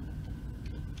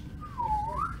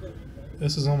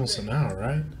 This is almost an hour,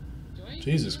 right? Do I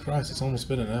Jesus Christ, it's almost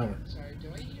been an hour. Sorry, do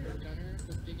I hear a gunner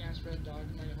with big ass red dog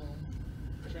in my home?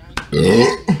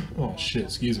 Dragging Oh shit,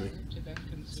 excuse me. to then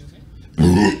consume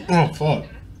it? Oh fuck.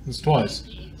 It's twice.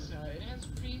 Pizza. It has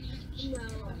premium cheese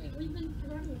No, on it. we've been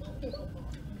running.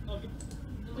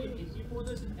 Okay, before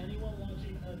this, anyone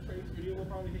watching Trey's video will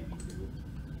probably hate me too.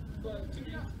 But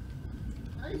yeah,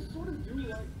 I sort of do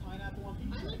like pineapple on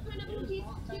pizza. I like pineapple on It is pizza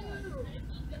not bad. too.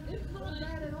 It's not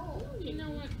bad at all. You know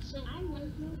what? So, I like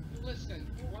it. listen,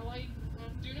 while I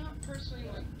do not personally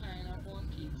like pineapple on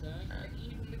pizza, and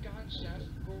even the god chef,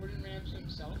 Gordon Ramsay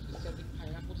himself, has said that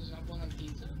pineapple does not belong on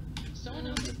pizza, someone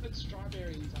else has put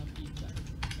strawberries on pizza.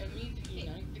 And we need to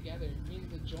unite together, we need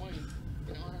to join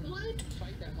in arms to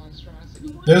fight that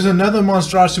monstrosity. There's another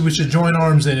monstrosity we should join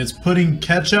arms in. It's putting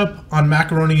ketchup on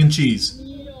macaroni and cheese.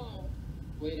 No.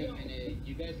 Wait a minute,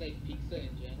 you guys like pizza in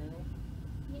general?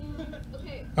 Yeah.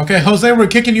 Okay. Okay, Jose, we're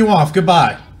kicking you off.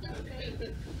 Goodbye.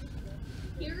 SFA.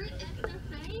 Here at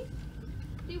SFA,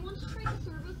 they once tried to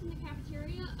serve us in the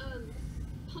cafeteria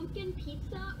pumpkin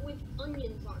pizza with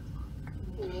onions on top.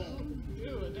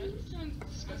 Ew, that sounds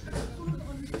disgusting.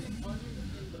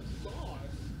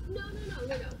 No.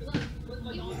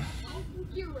 Like, it was all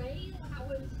puree that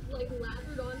was like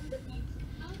lathered onto the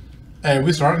pizza. Hey, are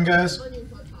we starting, guys? Onions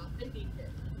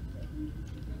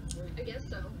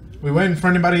We waiting for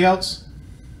anybody else?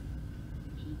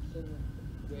 Pizza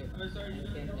with I'm sorry, you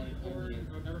didn't know before.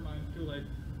 Oh, never mind. Too late.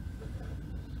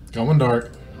 Going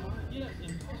dark. Yes,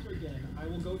 imposter again. I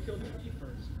will go kill Tree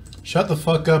first. Shut the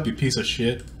fuck up, you piece of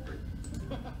shit.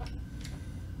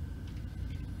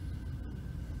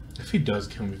 If he does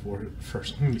kill me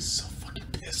first, I'm gonna be so fucking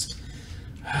pissed.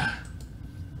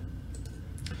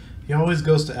 He always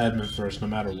goes to admin first, no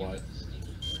matter what.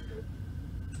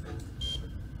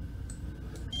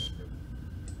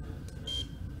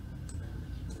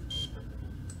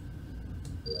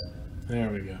 There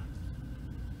we go.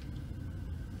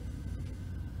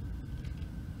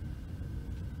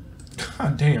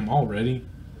 God damn, already?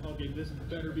 Okay, this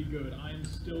better be good. I am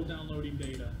still downloading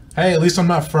data. Hey, at least I'm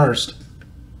not first.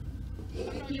 I'm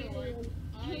not gonna lie.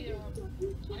 I misclicked.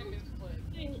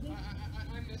 I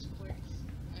misclicked.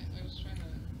 I was trying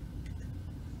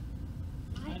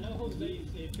to. I know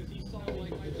Jose's safe because he saw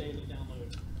like the data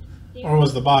download. Or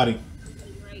was the body?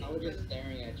 I was just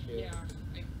staring at you. Yeah.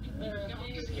 No,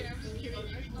 I'm just kidding. I'm just kidding.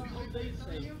 Jose's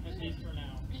safe, at least for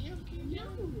now.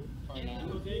 For now.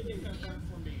 Jose can confirm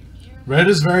for me. Red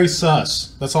is very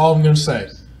sus. That's all I'm gonna say.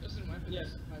 Listen, my Yes.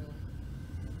 by the way.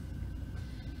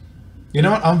 You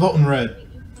know what? I'm voting red. in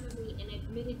front of me and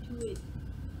admitted to it.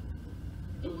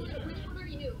 Which one are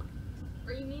you?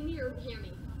 Are you Mimi or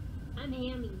Hammy? I'm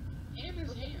Hammy. Ham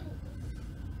is ham.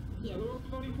 Yeah, who are we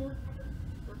voting for?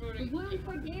 We're voting. We're voting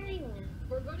for Darian.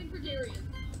 We're voting for Darian.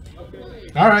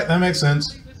 Okay. Alright, that makes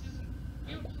sense. This isn't.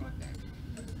 You know, fuck that.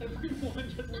 Everyone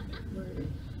just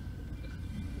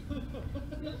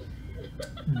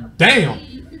Damn!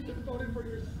 You voted for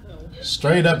yourself.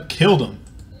 Straight up killed him.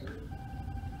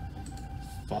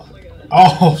 Fuck.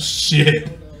 Oh shit.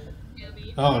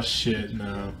 Hammy. Oh shit,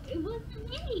 no. It wasn't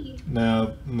me.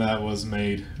 No, that was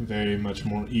made very much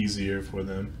more easier for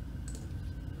them.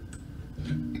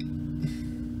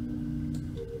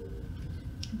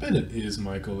 I bet it is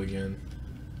Michael again.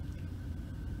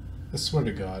 I swear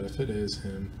to God, if it is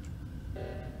him.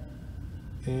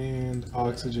 And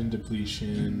oxygen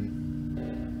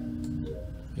depletion.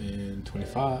 And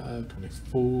 25,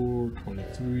 24,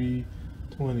 23,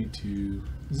 22,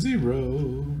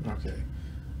 0. Okay.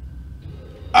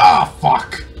 Ah,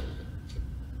 fuck!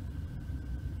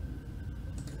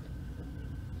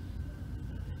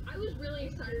 I was really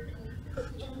excited.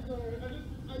 I'm sorry,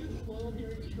 I just love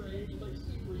hearing Trey just like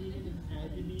screaming in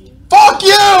agony. Fuck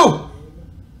you!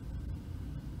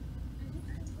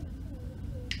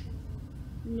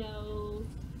 No.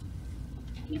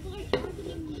 People are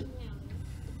targeting me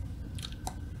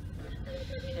now.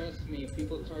 Trust me,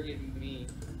 people target me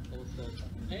also.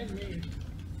 And me.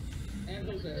 And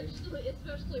Jose.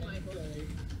 Especially Michael. Jose.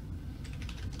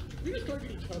 We just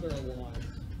target each other a lot.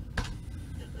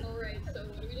 Alright, so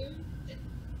what do we do?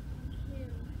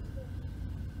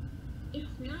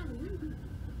 It's not rude.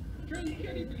 Trey, you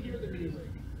can't even hear the music.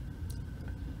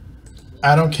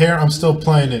 I don't care, I'm still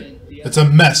playing it. It's a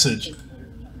message.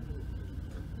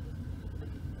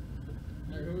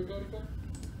 Alright, who are we voting for?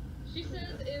 She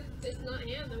says if it's not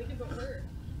him, then we can vote her.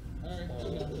 Alright,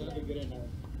 Oh, that'd be good enough.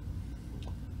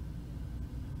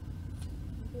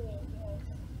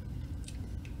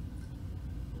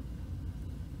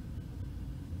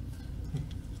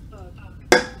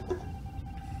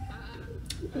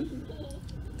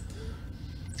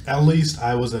 At least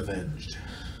I was avenged.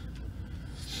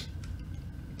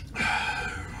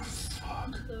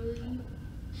 Fuck. Sorry.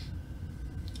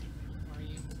 Are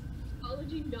you?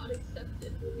 Apology not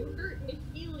accepted. You hurt my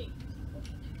feelings.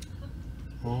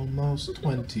 Almost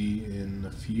 20 in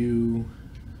a few.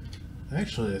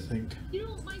 Actually, I think. You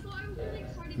know, Michael, I was really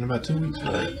excited. In about 2 weeks, and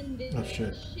right? then this Oh,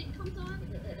 shit. shit comes on.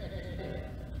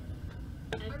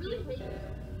 I really hate it.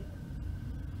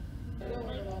 I know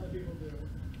like a lot of people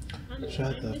do.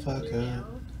 Shut the fuck up.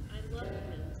 I love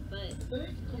him, but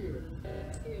Thank you.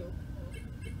 ew.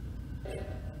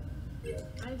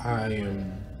 I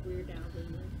am Weird Al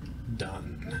in there.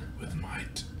 done with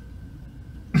might.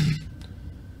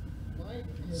 Mike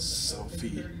has Sophie.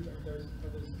 insecurities of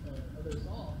other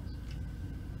songs.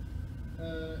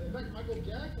 In fact, Michael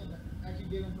Jackson actually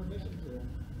gave him permission to.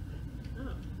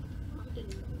 Oh. I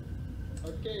didn't know.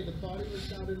 Okay, the body was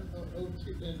found in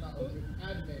O2, not O2,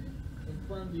 admin, in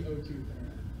front of the O2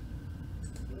 fan.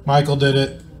 Michael did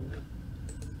it.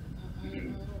 I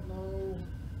don't know.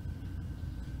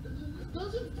 It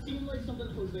doesn't seem like something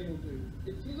Jose will do.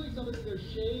 It seems like something either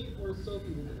Shay or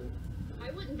Sophie will do.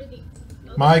 I wouldn't be.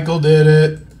 Michael did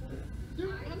it.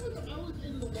 Dude, I was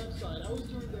in the website. I was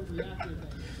doing the reactor thing.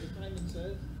 As Simon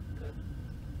says.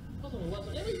 I was on the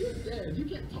website. Hey, you're dead. You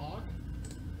can't talk.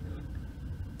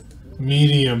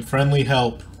 Medium, friendly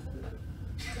help.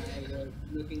 I was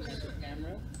looking at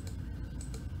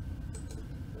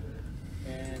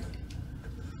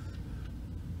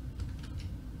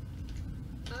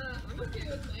okay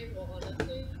with Mangle,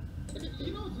 honestly.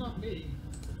 You know it's not me.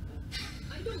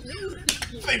 I don't know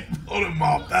If they vote him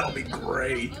off, that'll be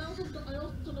great. I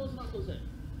also know it's not Jose.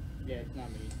 Yeah, it's not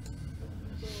me.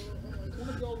 So, it's one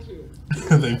of y'all two. If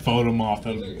they vote him off,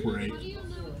 that'll be How great. do you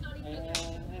know it's not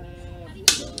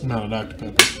even No, Dr.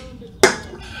 Pepper.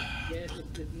 Yes,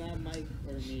 it's not Mike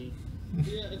or me.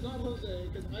 Yeah, it's not Jose,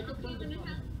 because I Okay, confirmed then it's it not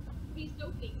has him. to be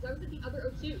Sophie, because I was at the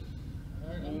other O2.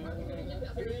 Alright,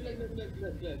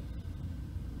 Look.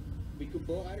 We could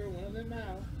vote either one of them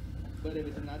out, but if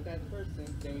it's not that person,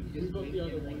 then we can just vote wait the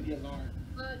and other ring one. the alarm.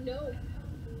 No.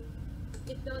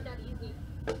 It's not that easy.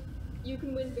 You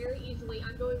can win very easily.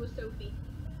 I'm going with Sophie.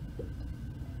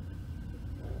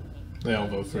 They all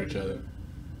vote for each other.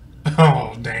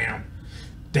 Oh, damn.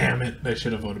 Damn it. They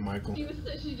should have voted Michael. She just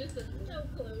said so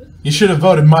close. You should have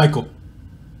voted Michael.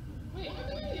 Wait,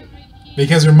 yeah, Mikey.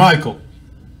 Because you're Michael.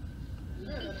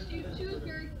 She was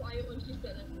very quiet when she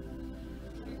said it.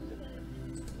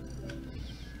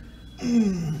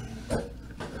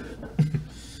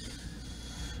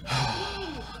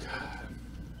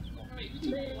 Wait, you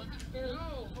took black.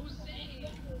 No, Jose.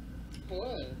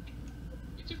 What?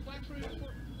 You took black for your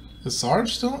report. Is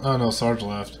Sarge still? Oh, no, Sarge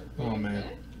left. Oh, man. I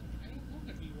don't want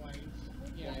to be white.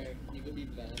 Yeah, you could be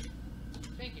bad.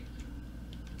 Thank you.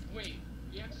 Wait,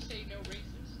 you have to say no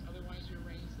racist, otherwise you're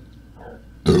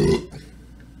racist.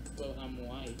 Well, I'm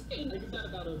white. I give that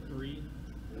about a 3.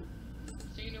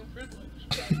 Say no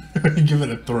privilege. Give it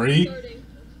a 3? Starting.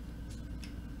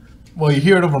 Well, you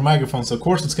hear it over microphone, so of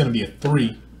course it's going to be a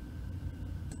 3.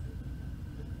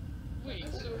 Wait,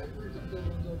 so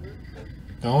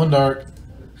Going dark.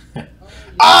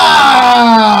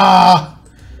 Ah!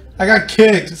 I got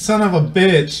kicked, son of a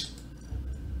bitch.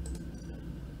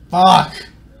 Fuck.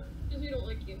 Because we don't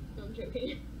like you. No, I'm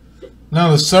joking.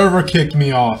 No, the server kicked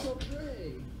me off. Okay.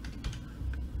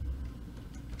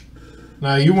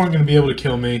 No, you weren't going to be able to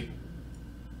kill me.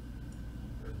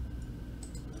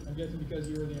 I'm guessing because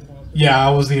you were the imposter. Yeah, I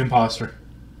was the imposter.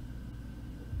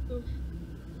 Oof.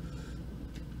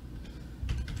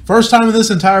 First time in this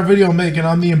entire video I'm making,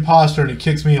 I'm the imposter and it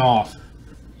kicks me off.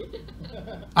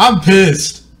 I'm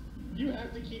pissed. You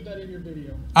have to keep that in your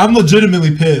video. I'm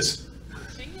legitimately pissed.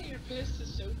 saying that you're pissed is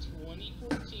so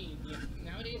 2014. Yeah,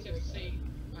 nowadays you have to say,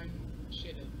 I'm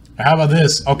shitted. How about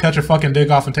this? I'll cut your fucking dick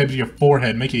off and tape it to your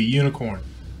forehead, make you a unicorn.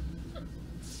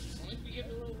 Only if you give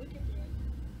it a little lick at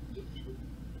the end.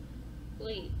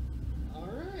 Wait.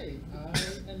 Alright,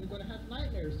 I am going to have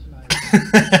nightmares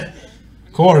tonight.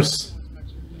 Of course.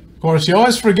 Of course, you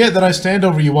always forget that I stand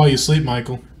over you while you sleep,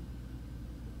 Michael.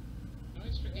 I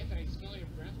always forget that I smell your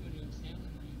breath when you exhale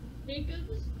at night. Jacob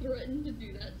has threatened to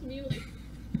do that to me, like,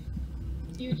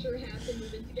 future half and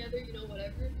moving together, you know,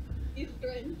 whatever. He's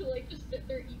threatened to, like, just sit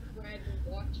there, eat bread,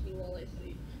 and watch me while I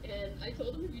sleep. And I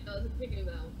told him if he does, I'm picking him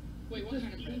out. Wait, what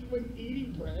kind of bread? When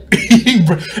eating bread.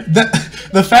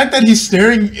 The fact that he's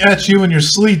staring at you in your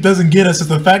sleep doesn't get us. It's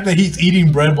the fact that he's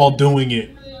eating bread while doing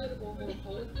it. Bread or more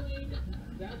poetry,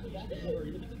 that's what you can worry.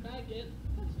 If it's a baguette,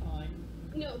 that's fine.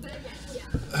 No, but yeah.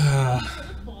 Uh,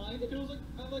 That's fine. If it was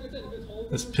like I said, if it's whole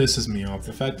this pisses me off.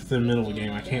 The fact that they're in the middle of a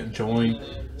game, I can't join,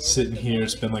 sitting here,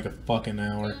 spend like a fucking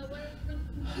hour.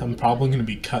 I'm probably going to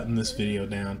be cutting this video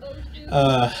down.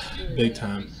 Big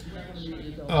time.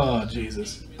 Oh,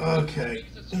 Jesus. Okay.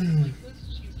 She's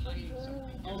hiding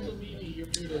something. Also, Mimi, you're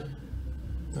muted.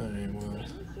 Alright, well.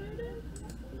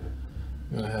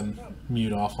 Go ahead and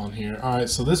mute off on here. Alright,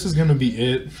 so this is going to be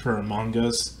it for Among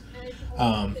Us.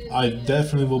 I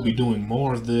definitely will be doing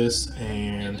more of this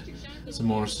and some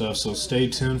more stuff, so stay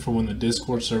tuned for when the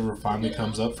Discord server finally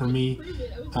comes up for me.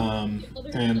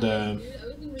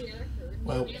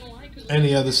 Well,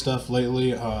 any other stuff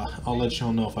lately, I'll let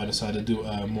y'all know if I decide to do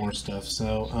more stuff.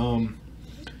 So,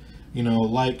 you know,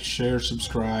 like, share,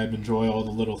 subscribe, enjoy all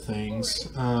the little things.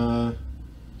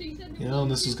 You know,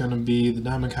 and this is going to be the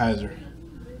Diamond Kaiser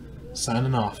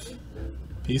signing off.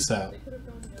 Peace out.